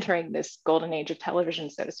be entering this golden age of television,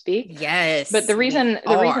 so to speak. Yes. But the reason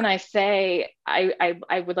I say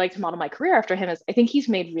I would like to model my career after him is I think he's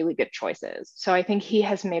made really good choices. So I think he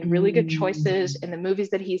has made really good choices in the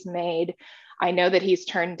movies that he's made. I know that he's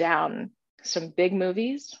turned down some big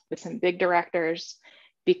movies with some big directors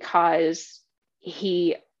because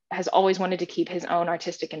he has always wanted to keep his own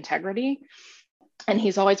artistic integrity, and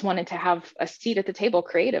he's always wanted to have a seat at the table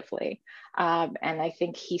creatively. And I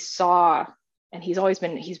think he's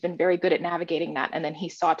been very good at navigating that. And then he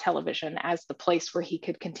saw television as the place where he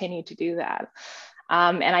could continue to do that.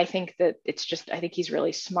 And I think that I think he's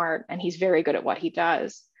really smart, and he's very good at what he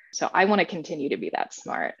does. So I want to continue to be that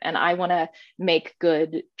smart, and I want to make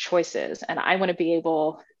good choices, and I want to be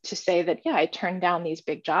able to say that, yeah, I turned down these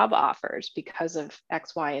big job offers because of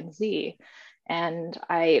X, Y, and Z. And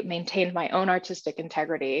I maintained my own artistic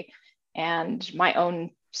integrity and my own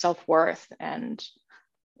self-worth, and,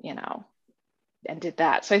 and did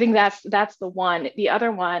that. So I think that's the one. The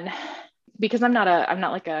other one, because I'm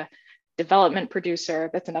not like a development producer,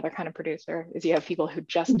 that's another kind of producer, is you have people who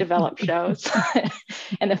just develop shows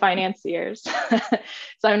and the financiers.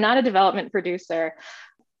 So I'm not a development producer,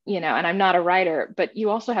 and I'm not a writer, but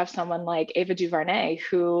you also have someone like Ava DuVernay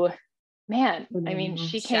who, man, I mean,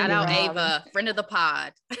 she came Shout out Ava, friend of the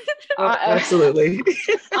pod. Absolutely.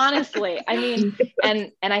 Honestly, I mean,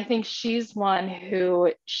 and I think she's one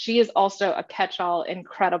who, she is also a catch-all,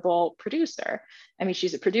 incredible producer. I mean,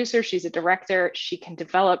 she's a producer, she's a director, she can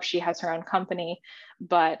develop, she has her own company.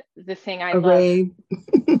 But the thing I love,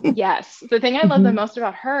 yes, the thing I love the most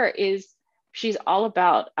about her is she's all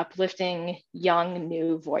about uplifting young,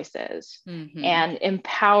 new voices and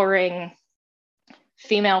empowering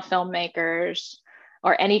female filmmakers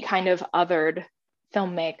or any kind of othered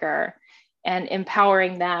filmmaker, and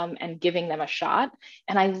empowering them and giving them a shot.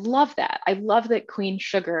 And I love that. I love that Queen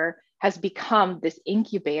Sugar has become this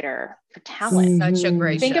incubator for talent. Such a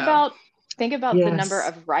great show. Think about the number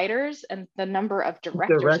of writers and the number of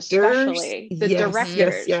directors. Especially the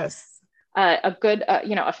directors. Yes. A good,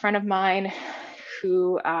 a friend of mine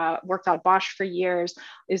who worked on BOSCH for years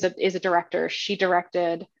is a director. She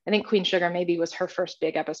directed, I think Queen Sugar maybe was her first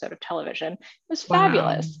big episode of television. It was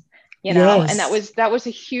fabulous, and that was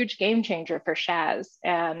a huge game changer for Shaz.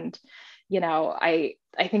 And,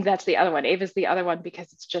 I think that's the other one. Ava's the other one,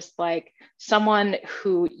 because it's just like someone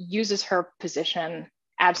who uses her position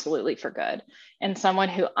absolutely for good, and someone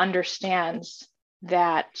who understands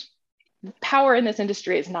that power in this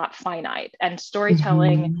industry is not finite, and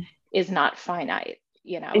storytelling is not finite.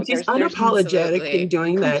 And she's unapologetic in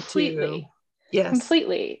doing that too. Yes,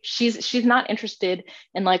 completely. She's not interested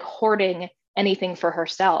in hoarding anything for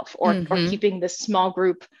herself or keeping this small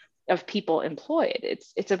group of people employed.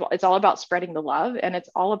 It's all about spreading the love, and it's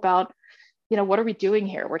all about, what are we doing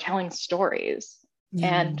here? We're telling stories,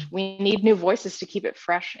 and we need new voices to keep it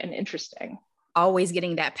fresh and interesting. Always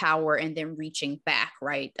getting that power and then reaching back,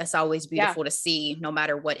 right? That's always beautiful to see, no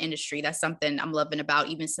matter what industry. That's something I'm loving about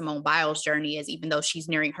even Simone Biles' journey, is even though she's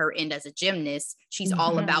nearing her end as a gymnast, she's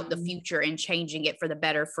all about the future and changing it for the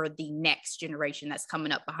better for the next generation that's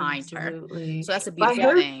coming up behind her. So that's a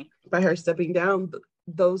beautiful thing. By her stepping down,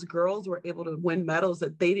 those girls were able to win medals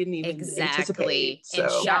that they didn't even anticipate. And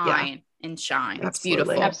shine. And shine. It's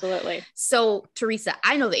beautiful. Absolutely. So, Theresa,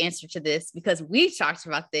 I know the answer to this because we've talked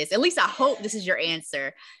about this. At least I hope this is your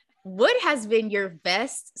answer. What has been your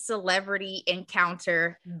best celebrity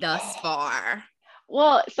encounter thus far?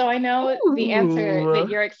 Well, so I know the answer that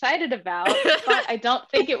you're excited about, but I don't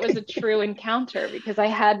think it was a true encounter because I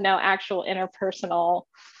had no actual interpersonal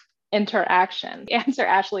interaction. The answer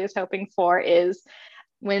Ashley is hoping for is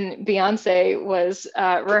when Beyonce was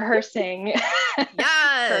rehearsing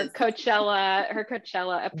her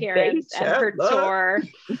Coachella appearance and her tour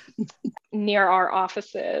near our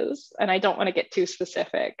offices. And I don't want to get too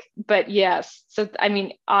specific, but yes. So, I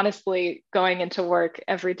mean, honestly, going into work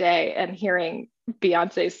every day and hearing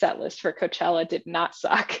Beyonce's set list for Coachella did not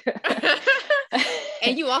suck.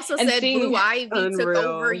 And you also And said Blue Ivy took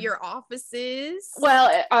over Unreal. your offices.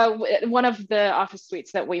 Well, one of the office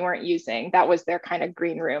suites that we weren't using, that was their kind of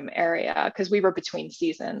green room area because we were between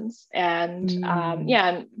seasons. And yeah,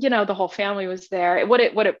 and you know, the whole family was there.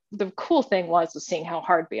 The cool thing was seeing how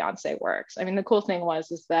hard Beyonce works. I mean, the cool thing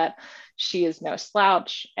is that she is no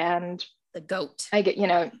slouch, and the GOAT. I get, you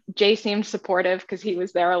know, Jay seemed supportive because he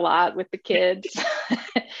was there a lot with the kids.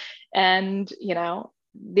 And, you know,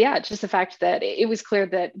 yeah, just the fact that it was clear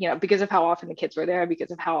that, you know, because of how often the kids were there,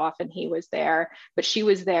 because of how often he was there, but she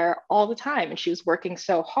was there all the time and she was working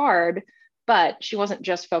so hard, but she wasn't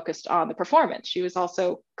just focused on the performance. She was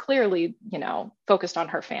also clearly, you know, focused on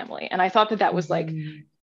her family. And I thought that that was like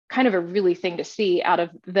kind of a really thing to see out of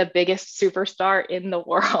the biggest superstar in the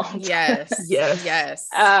world. Yes. Yes. Yes.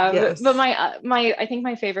 Yes. But I think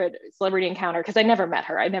my favorite celebrity encounter, because I never met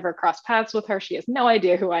her, I never crossed paths with her. She has no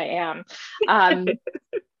idea who I am.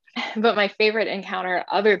 But my favorite encounter,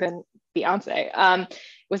 other than Beyonce,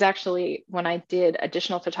 was actually when I did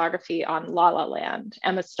additional photography on La La Land.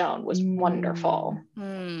 Emma Stone was wonderful.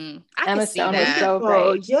 Emma Stone was so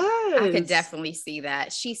great. Yes. I could definitely see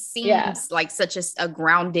that. She seems like such a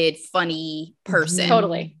grounded, funny person.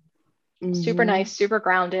 Totally. Super nice, super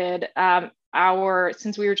grounded.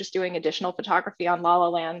 Since we were just doing additional photography on La La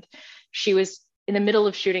Land, she was in the middle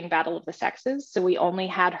of shooting Battle of the Sexes. So we only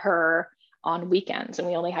had her on weekends, and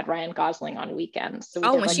we only had Ryan Gosling on weekends.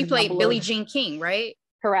 So when she played Billie Jean King, right?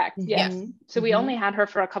 Correct. Yes. So we only had her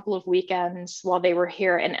for a couple of weekends while they were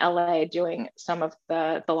here in LA doing some of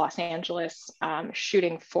the Los Angeles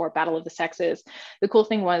shooting for Battle of the Sexes. The cool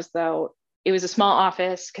thing was, though, it was a small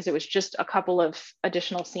office because it was just a couple of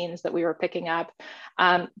additional scenes that we were picking up.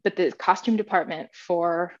 But the costume department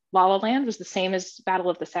for La La Land was the same as Battle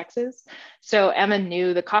of the Sexes. So Emma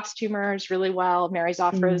knew the costumers really well. Mary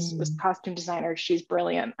Zophres was the costume designer. She's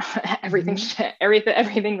brilliant. Everything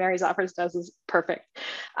Mary Zophres does is perfect.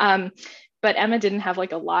 But Emma didn't have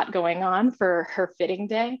like a lot going on for her fitting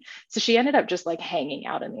day. So she ended up just like hanging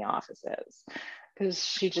out in the offices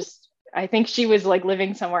because I think she was like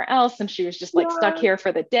living somewhere else and she was just like stuck here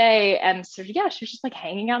for the day. And so, yeah, she was just like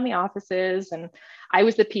hanging out in the offices, and I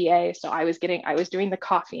was the PA. So I was doing the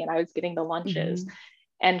coffee and I was getting the lunches.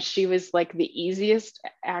 And she was like the easiest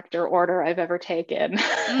actor order I've ever taken.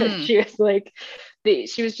 She was like,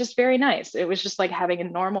 she was just very nice. It was just like having a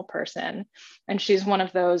normal person. And she's one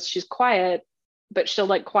of those, she's quiet, but she'll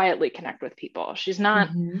like quietly connect with people. She's not,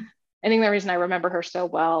 I think the reason I remember her so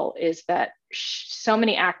well is that so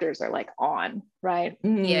many actors are like on, right?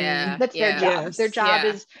 Yeah. That's their job. Yes. Their job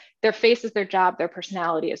is, their face is their job. Their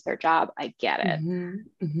personality is their job. I get it.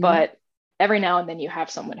 But every now and then you have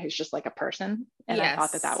someone who's just like a person. And I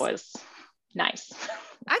thought that was nice.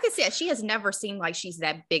 I could see it. She has never seemed like she's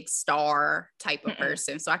that big star type of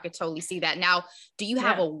person. So I could totally see that. Now, do you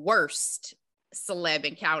have a worst celeb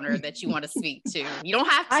encounter that you want to speak to? You don't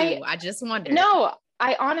have to. I just wondered. No,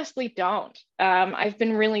 I honestly don't. I've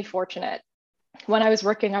been really fortunate. When I was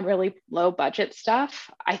working on really low budget stuff,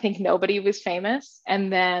 I think nobody was famous.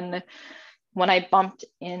 And then when I bumped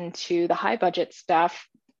into the high budget stuff,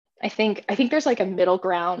 I think there's like a middle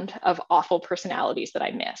ground of awful personalities that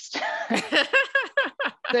I missed.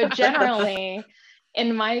 So generally,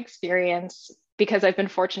 in my experience, because I've been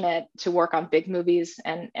fortunate to work on big movies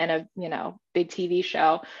and a big TV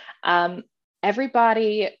show,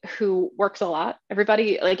 everybody who works a lot,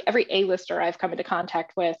 everybody, like every A-lister I've come into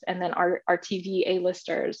contact with, and then our TV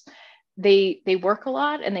A-listers, they work a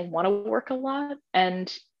lot and they want to work a lot,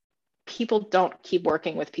 and people don't keep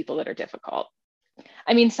working with people that are difficult.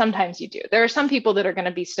 I mean, sometimes you do. There are some people that are going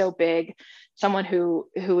to be so big, someone who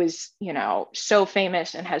is, so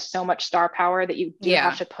famous and has so much star power that you do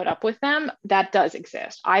have to put up with them. That does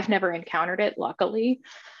exist. I've never encountered it, luckily,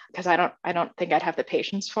 because I don't think I'd have the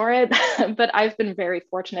patience for it. But I've been very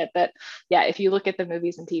fortunate that, if you look at the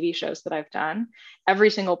movies and TV shows that I've done,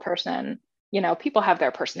 every single person, people have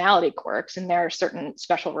their personality quirks and there are certain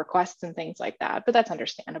special requests and things like that, but that's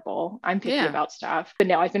understandable. I'm picky about stuff, but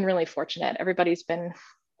no, I've been really fortunate. Everybody's been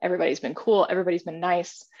cool. Everybody's been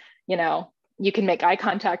nice. You can make eye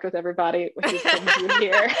contact with everybody, which is things you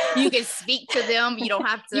hear. You can speak to them. You don't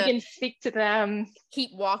have to. You can speak to them.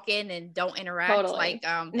 Keep walking and don't interact like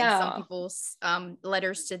in some people's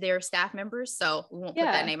letters to their staff members. So we won't put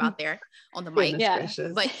that name out there on the mic.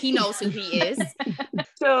 But he knows who he is.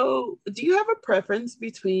 So, do you have a preference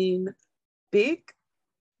between big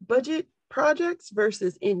budget projects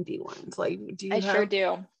versus indie ones? Like, do you? Sure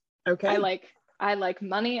do. Okay. I like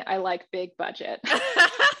money. I like big budget.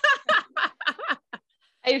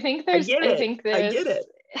 I think there's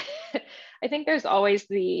always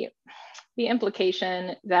the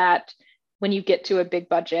implication that when you get to a big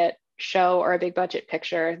budget show or a big budget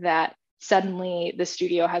picture, that suddenly the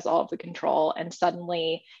studio has all of the control and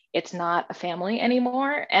suddenly it's not a family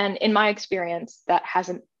anymore. And in my experience, that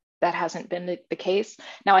hasn't been the case.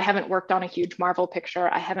 Now, I haven't worked on a huge Marvel picture.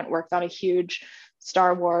 I haven't worked on a huge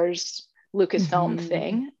Star Wars Lucasfilm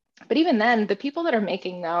thing. But even then, the people that are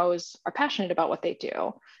making those are passionate about what they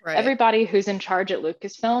do. Right. Everybody who's in charge at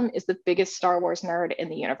Lucasfilm is the biggest Star Wars nerd in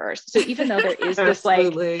the universe. So even though there is this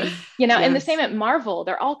like, you know, and the same at Marvel,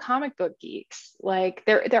 they're all comic book geeks. Like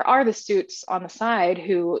there are the suits on the side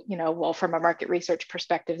who, you know, well, from a market research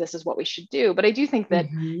perspective, this is what we should do. But I do think that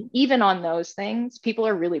even on those things, people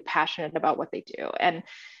are really passionate about what they do. And,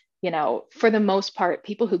 you know, for the most part,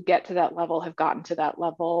 people who get to that level have gotten to that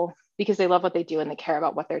level because they love what they do and they care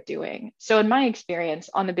about what they're doing. So in my experience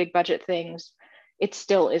on the big budget things, it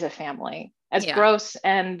still is a family. As gross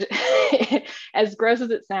and as gross as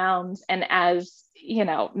it sounds, and as, you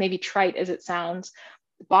know, maybe trite as it sounds,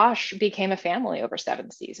 BOSCH became a family over 7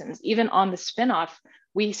 seasons. Even on the spinoff,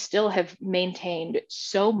 we still have maintained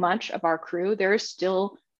so much of our crew. There is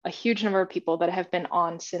still a huge number of people that have been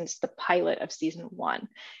on since the pilot of season 1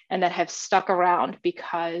 and that have stuck around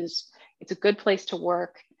because it's a good place to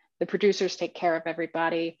work. The producers take care of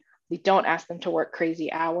everybody. We don't ask them to work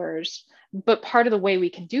crazy hours. But part of the way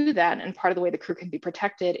we can do that and part of the way the crew can be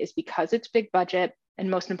protected is because it's big budget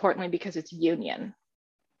and most importantly, because it's union.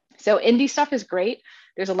 So indie stuff is great.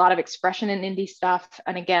 There's a lot of expression in indie stuff.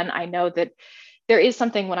 And again, I know that there is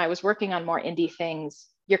something when I was working on more indie things,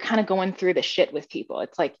 you're kind of going through the shit with people.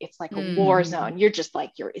 It's like a war zone. You're just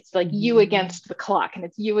like, it's like you against the clock and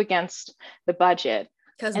it's you against the budget.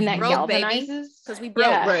 Because we broke, baby. Because we broke.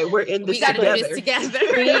 Yeah. Right. We're in this together. Gotta do this together.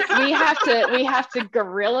 we have to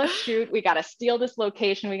guerrilla shoot. We got to steal this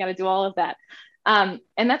location. We got to do all of that. And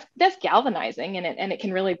that's galvanizing and it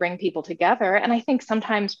can really bring people together. And I think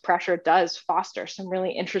sometimes pressure does foster some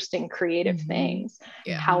really interesting creative things.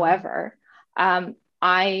 Yeah. However, I'm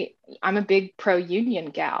a big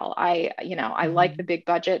pro-union gal. I like the big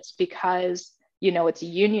budgets because, you know, it's a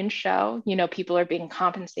union show, you know, people are being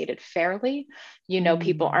compensated fairly, you know,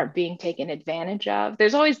 people aren't being taken advantage of.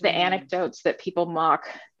 There's always the anecdotes that people mock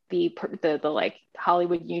the like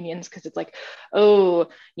Hollywood unions because it's like, oh,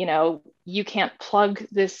 you know, you can't plug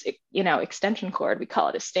this, you know, extension cord, we call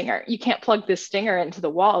it a stinger. You can't plug this stinger into the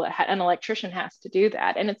wall. An electrician has to do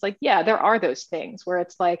that. And it's like, yeah, there are those things where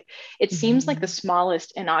it's like, it seems like the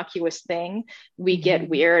smallest innocuous thing we get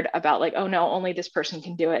weird about, like, oh no, only this person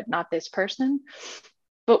can do it, not this person.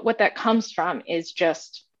 But what that comes from is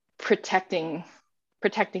just protecting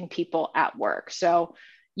people at work. So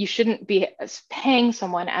you shouldn't be paying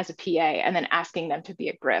someone as a PA and then asking them to be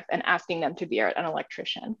a grip and asking them to be an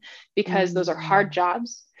electrician, because those are hard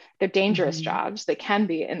jobs. They're dangerous jobs. They can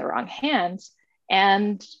be in the wrong hands.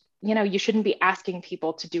 And, you know, you shouldn't be asking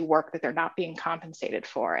people to do work that they're not being compensated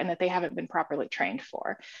for and that they haven't been properly trained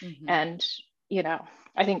for. And, you know,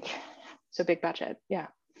 I think so. Big budget. Yeah.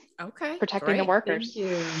 Okay. Protecting the workers. Thank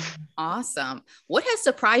you. Awesome. What has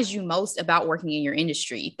surprised you most about working in your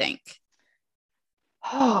industry, you think?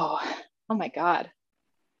 Oh my God.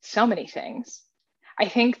 So many things. I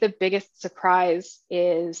think the biggest surprise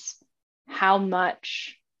is how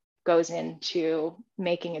much goes into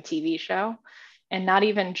making a TV show, and not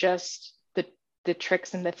even just the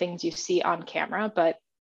tricks and the things you see on camera, but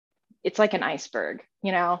it's like an iceberg,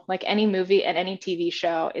 you know, like any movie and any TV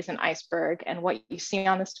show is an iceberg, and what you see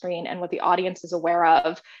on the screen and what the audience is aware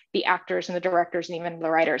of, the actors and the directors and even the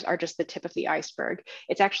writers, are just the tip of the iceberg.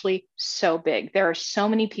 It's actually so big. There are so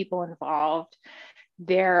many people involved.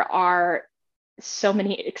 There are so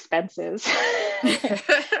many expenses.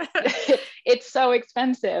 It's so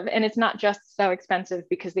expensive, and it's not just so expensive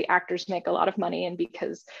because the actors make a lot of money and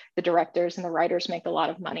because the directors and the writers make a lot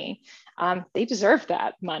of money. They deserve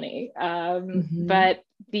that money. But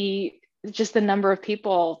just the number of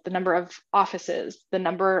people, the number of offices, the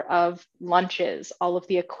number of lunches, all of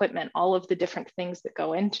the equipment, all of the different things that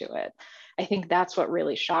go into it. I think that's what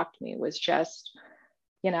really shocked me, was just,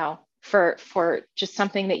 you know, for just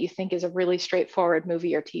something that you think is a really straightforward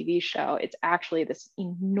movie or TV show, it's actually this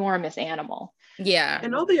enormous animal. Yeah.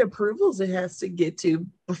 And all the approvals it has to get to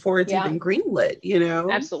before it's even greenlit, you know?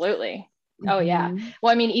 Absolutely. Oh yeah.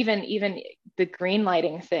 Well, I mean, even the green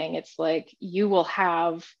lighting thing, it's like you will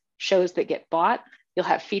have shows that get bought. You'll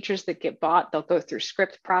have features that get bought. They'll go through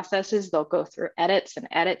script processes. They'll go through edits and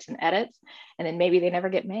edits and edits. And then maybe they never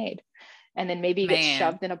get made. And then maybe it gets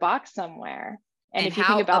shoved in a box somewhere. And if you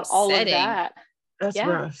think about all of that, That's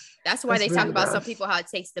rough. That's why they really talk about rough. some people, how it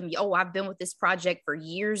takes them, oh, I've been with this project for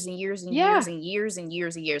years and years and Yeah. years and years and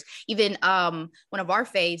years and years. Even one of our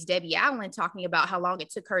faves, Debbie Allen, talking about how long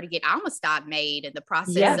it took her to get Amistad made, and the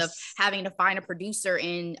process of having to find a producer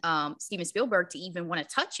in Steven Spielberg to even want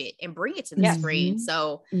to touch it and bring it to the screen.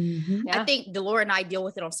 So I think Delora and I deal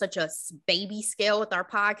with it on such a baby scale with our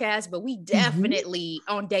podcast, but we definitely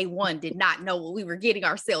on day one did not know what we were getting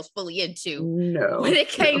ourselves fully into when it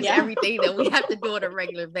came to everything that we have to do on a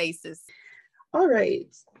regular basis. All right,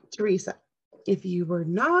 Theresa, if you were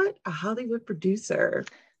not a Hollywood producer,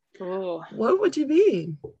 what would you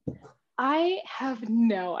be? I have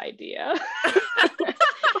no idea.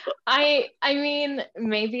 I mean,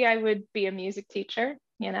 maybe I would be a music teacher,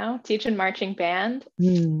 teach in marching band.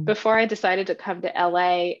 Before I decided to come to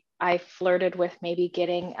LA, I flirted with maybe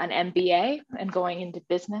getting an MBA and going into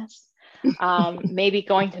business. Maybe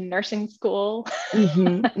going to nursing school.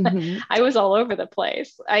 I was all over the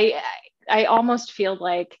place. I almost feel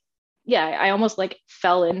like, I almost like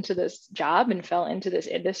fell into this job and fell into this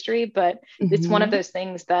industry, but it's one of those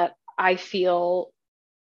things that I feel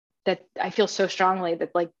so strongly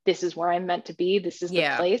that like, this is where I'm meant to be. This is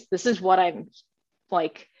the place. This is what I'm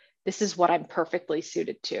like, this is what I'm perfectly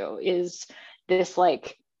suited to, is this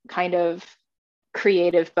like kind of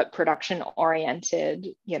creative but production oriented,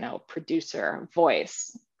 producer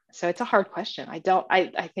voice. So it's a hard question. I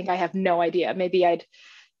think I have no idea. Maybe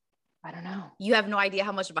I don't know. You have no idea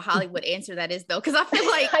how much of a Hollywood answer that is, though, because I feel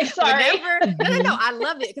like I'm sorry. no, I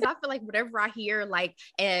love it, because I feel like whenever I hear like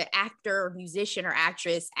an actor or musician or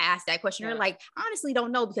actress ask that question, you're like, I honestly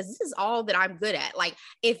don't know, because this is all that I'm good at. Like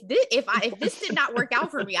if this did not work out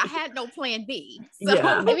for me, I had no plan B. So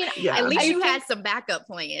I mean, at least you had some backup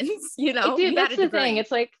plans. Dude, that's the thing. It's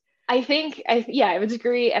like I would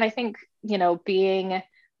agree, and I think being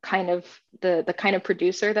kind of the kind of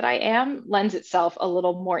producer that I am lends itself a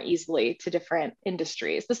little more easily to different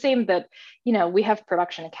industries. The same that, we have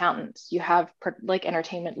production accountants, you have like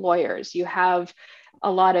entertainment lawyers, you have a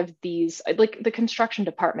lot of these, like the construction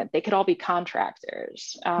department, they could all be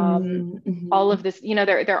contractors. All of this,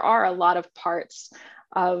 there are a lot of parts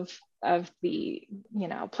of the,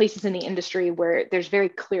 places in the industry where there's very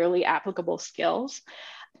clearly applicable skills.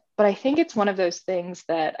 But I think it's one of those things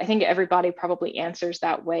that I think everybody probably answers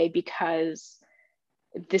that way because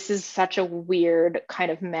this is such a weird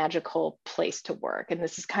kind of magical place to work. And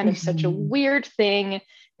this is kind of such a weird thing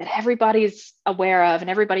that everybody's aware of and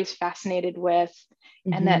everybody's fascinated with.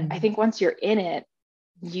 And that I think once you're in it,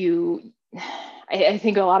 I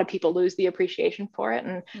think a lot of people lose the appreciation for it.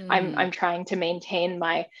 And I'm trying to maintain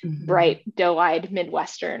my bright, doe-eyed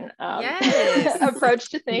Midwestern approach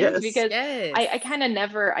to things because I kind of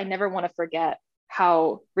never want to forget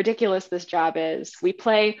how ridiculous this job is. We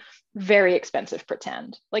play very expensive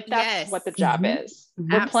pretend. Like that's what the job is.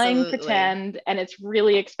 We're playing pretend, and it's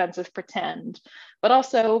really expensive pretend, but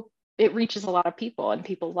also it reaches a lot of people and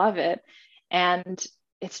people love it. And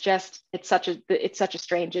it's such a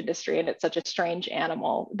strange industry, and it's such a strange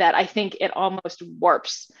animal that I think it almost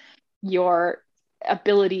warps your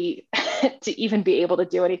ability to even be able to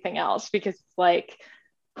do anything else, because it's like,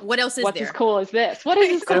 what else is what's there? as cool as this? What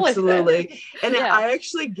is as cool Absolutely. as this? And I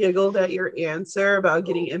actually giggled at your answer about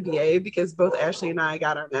getting MBA because both Ashley and I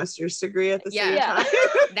got our master's degree at the same time.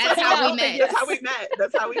 That's how we met. That's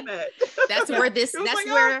how we met. That's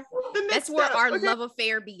where our love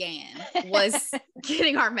affair began, was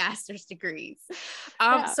getting our master's degrees.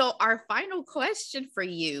 So our final question for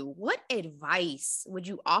you: what advice would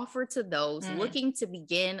you offer to those looking to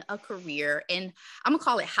begin a career? And I'm gonna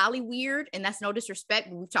call it Hollyweird, and that's no disrespect.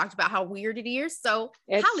 We've talked about how weird it is. So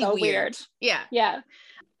it's so weird. Yeah.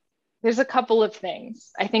 There's a couple of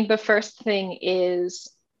things. I think the first thing is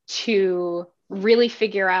to really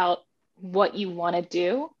figure out what you want to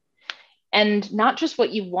do, and not just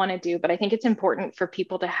what you want to do, but I think it's important for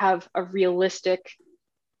people to have a realistic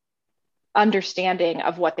understanding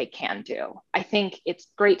of what they can do. I think it's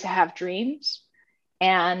great to have dreams,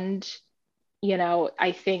 and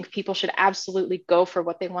I think people should absolutely go for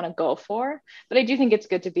what they want to go for, but I do think it's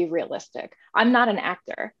good to be realistic. I'm not an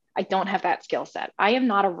actor. I don't have that skill set. I am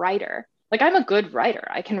not a writer. Like, I'm a good writer.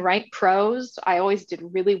 I can write prose. I always did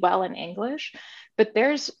really well in English, but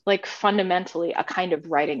there's like fundamentally a kind of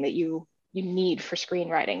writing that you need for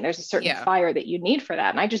screenwriting. There's a certain fire that you need for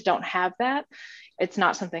that. And I just don't have that. It's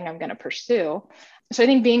not something I'm going to pursue. So I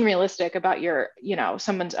think being realistic about your,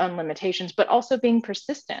 someone's own limitations, but also being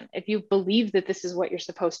persistent. If you believe that this is what you're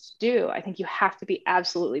supposed to do, I think you have to be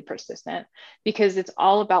absolutely persistent, because it's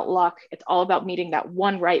all about luck. It's all about meeting that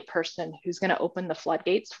one right person who's going to open the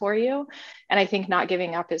floodgates for you. And I think not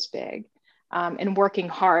giving up is big. and working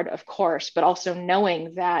hard, of course, but also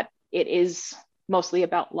knowing that it is mostly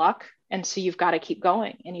about luck. And so you've got to keep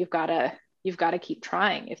going, and you've got to keep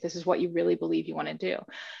trying if this is what you really believe you want to do.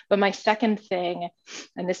 But my second thing,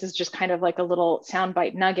 and this is just kind of like a little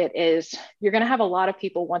soundbite nugget, is you're going to have a lot of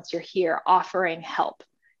people once you're here offering help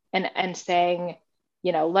and saying,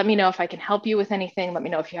 you know, let me know if I can help you with anything. Let me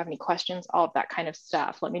know if you have any questions, all of that kind of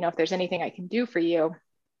stuff. Let me know if there's anything I can do for you.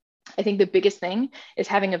 I think the biggest thing is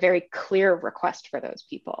having a very clear request for those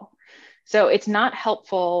people. So it's not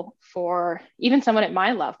helpful for even someone at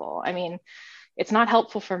my level. I mean, it's not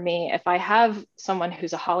helpful for me if I have someone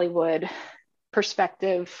who's a Hollywood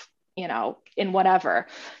perspective, you know, in whatever.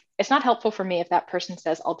 It's not helpful for me if that person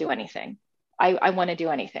says, I'll do anything. I want to do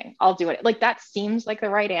anything. I'll do it. Like, that seems like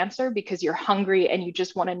the right answer because you're hungry and you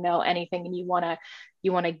just want to know anything and you want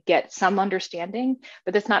to get some understanding,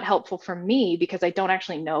 but that's not helpful for me because I don't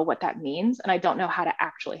actually know what that means and I don't know how to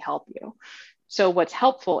actually help you. So what's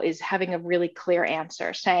helpful is having a really clear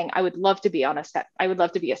answer, saying, I would love to be on a set. I would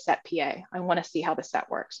love to be a set PA. I want to see how the set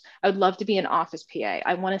works. I would love to be an office PA.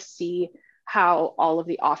 I want to see how all of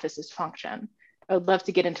the offices function. I would love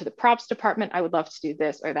to get into the props department. I would love to do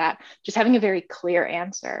this or that. Just having a very clear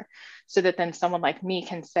answer so that then someone like me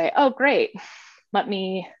can say, oh, great. Let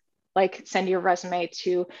me like send your resume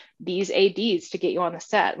to these ADs to get you on the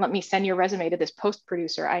set. Let me send your resume to this post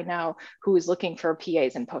producer I know who is looking for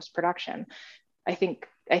PAs in post-production. I think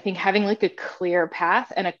having like a clear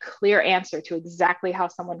path and a clear answer to exactly how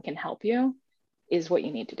someone can help you is what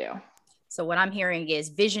you need to do. So what I'm hearing is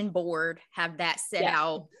vision board, have that set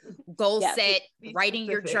out, goal set, writing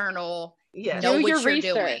your journal. Yes. Know Do what your you're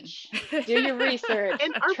research. doing. Do your research.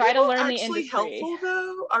 And are try to people learn the actually industry. helpful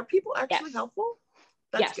though? Are people actually helpful?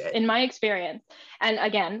 That's good. In my experience. And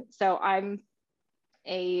again, so I'm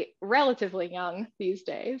a relatively young these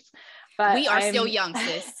days, but we are still young,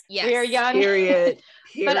 sis. Yes. We are young. Period.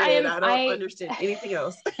 But I don't understand anything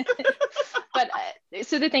else. But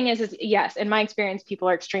so the thing is yes, in my experience, people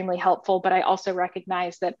are extremely helpful, but I also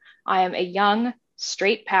recognize that I am a young,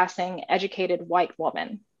 straight passing, educated white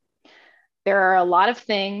woman. There are a lot of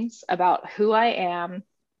things about who I am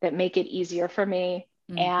that make it easier for me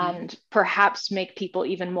and perhaps make people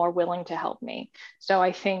even more willing to help me. So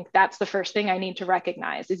I think that's the first thing I need to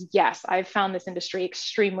recognize is, yes, I've found this industry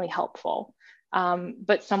extremely helpful,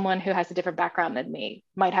 but someone who has a different background than me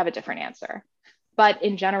might have a different answer. But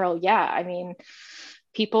in general, yeah, I mean,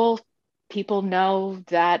 people know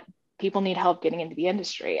that people need help getting into the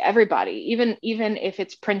industry. Everybody, even if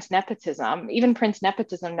it's Prince nepotism, even Prince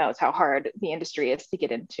nepotism knows how hard the industry is to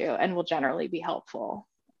get into and will generally be helpful.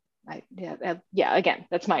 Again,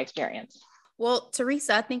 that's my experience. Well,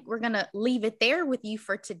 Theresa, I think we're going to leave it there with you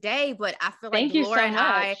for today, but I feel like thank you so much.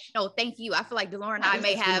 I feel like Delora and I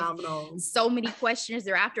may have so many questions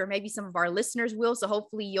thereafter, or maybe some of our listeners will. So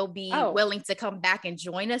hopefully you'll be willing to come back and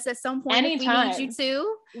join us at some point anytime. if we need you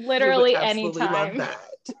to. Literally Love anytime. that.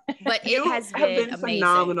 But it has been amazing.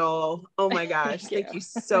 Phenomenal. Oh my gosh. Thank you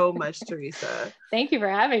so much, Theresa. Thank you for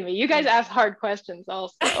having me. You guys ask hard questions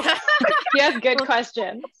also. You have good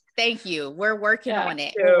questions. Thank you. We're working on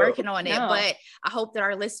it. But I hope that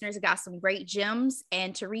our listeners got some great gems.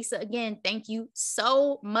 And Theresa, again, thank you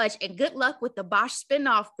so much. And good luck with the BOSCH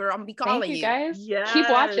spinoff, girl. I'm going to be calling you. Thank you, guys. Yes, keep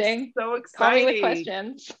watching. So exciting. Call me with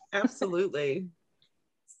questions. Absolutely.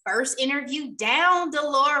 First interview down,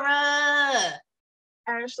 Delora.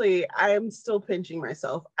 Ashley, I am still pinching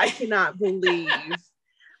myself. I cannot believe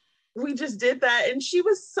we just did that. And she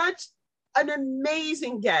was such an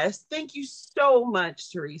amazing guest. Thank you so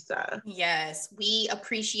much, Theresa. Yes, we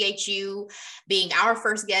appreciate you being our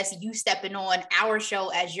first guest, you stepping on our show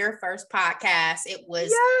as your first podcast. It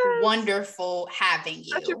was wonderful having you.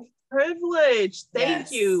 Such a privilege.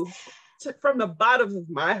 Thank you from the bottom of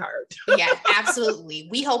my heart. Yeah, absolutely.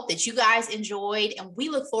 We hope that you guys enjoyed, and we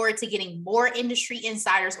look forward to getting more industry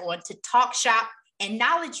insiders on to talk shop and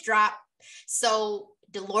knowledge drop. So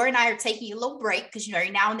Delora and I are taking a little break because,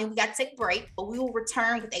 every now and then we got to take a break, but we will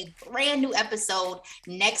return with a brand new episode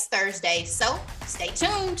next Thursday. So stay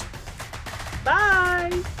tuned.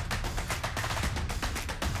 Bye.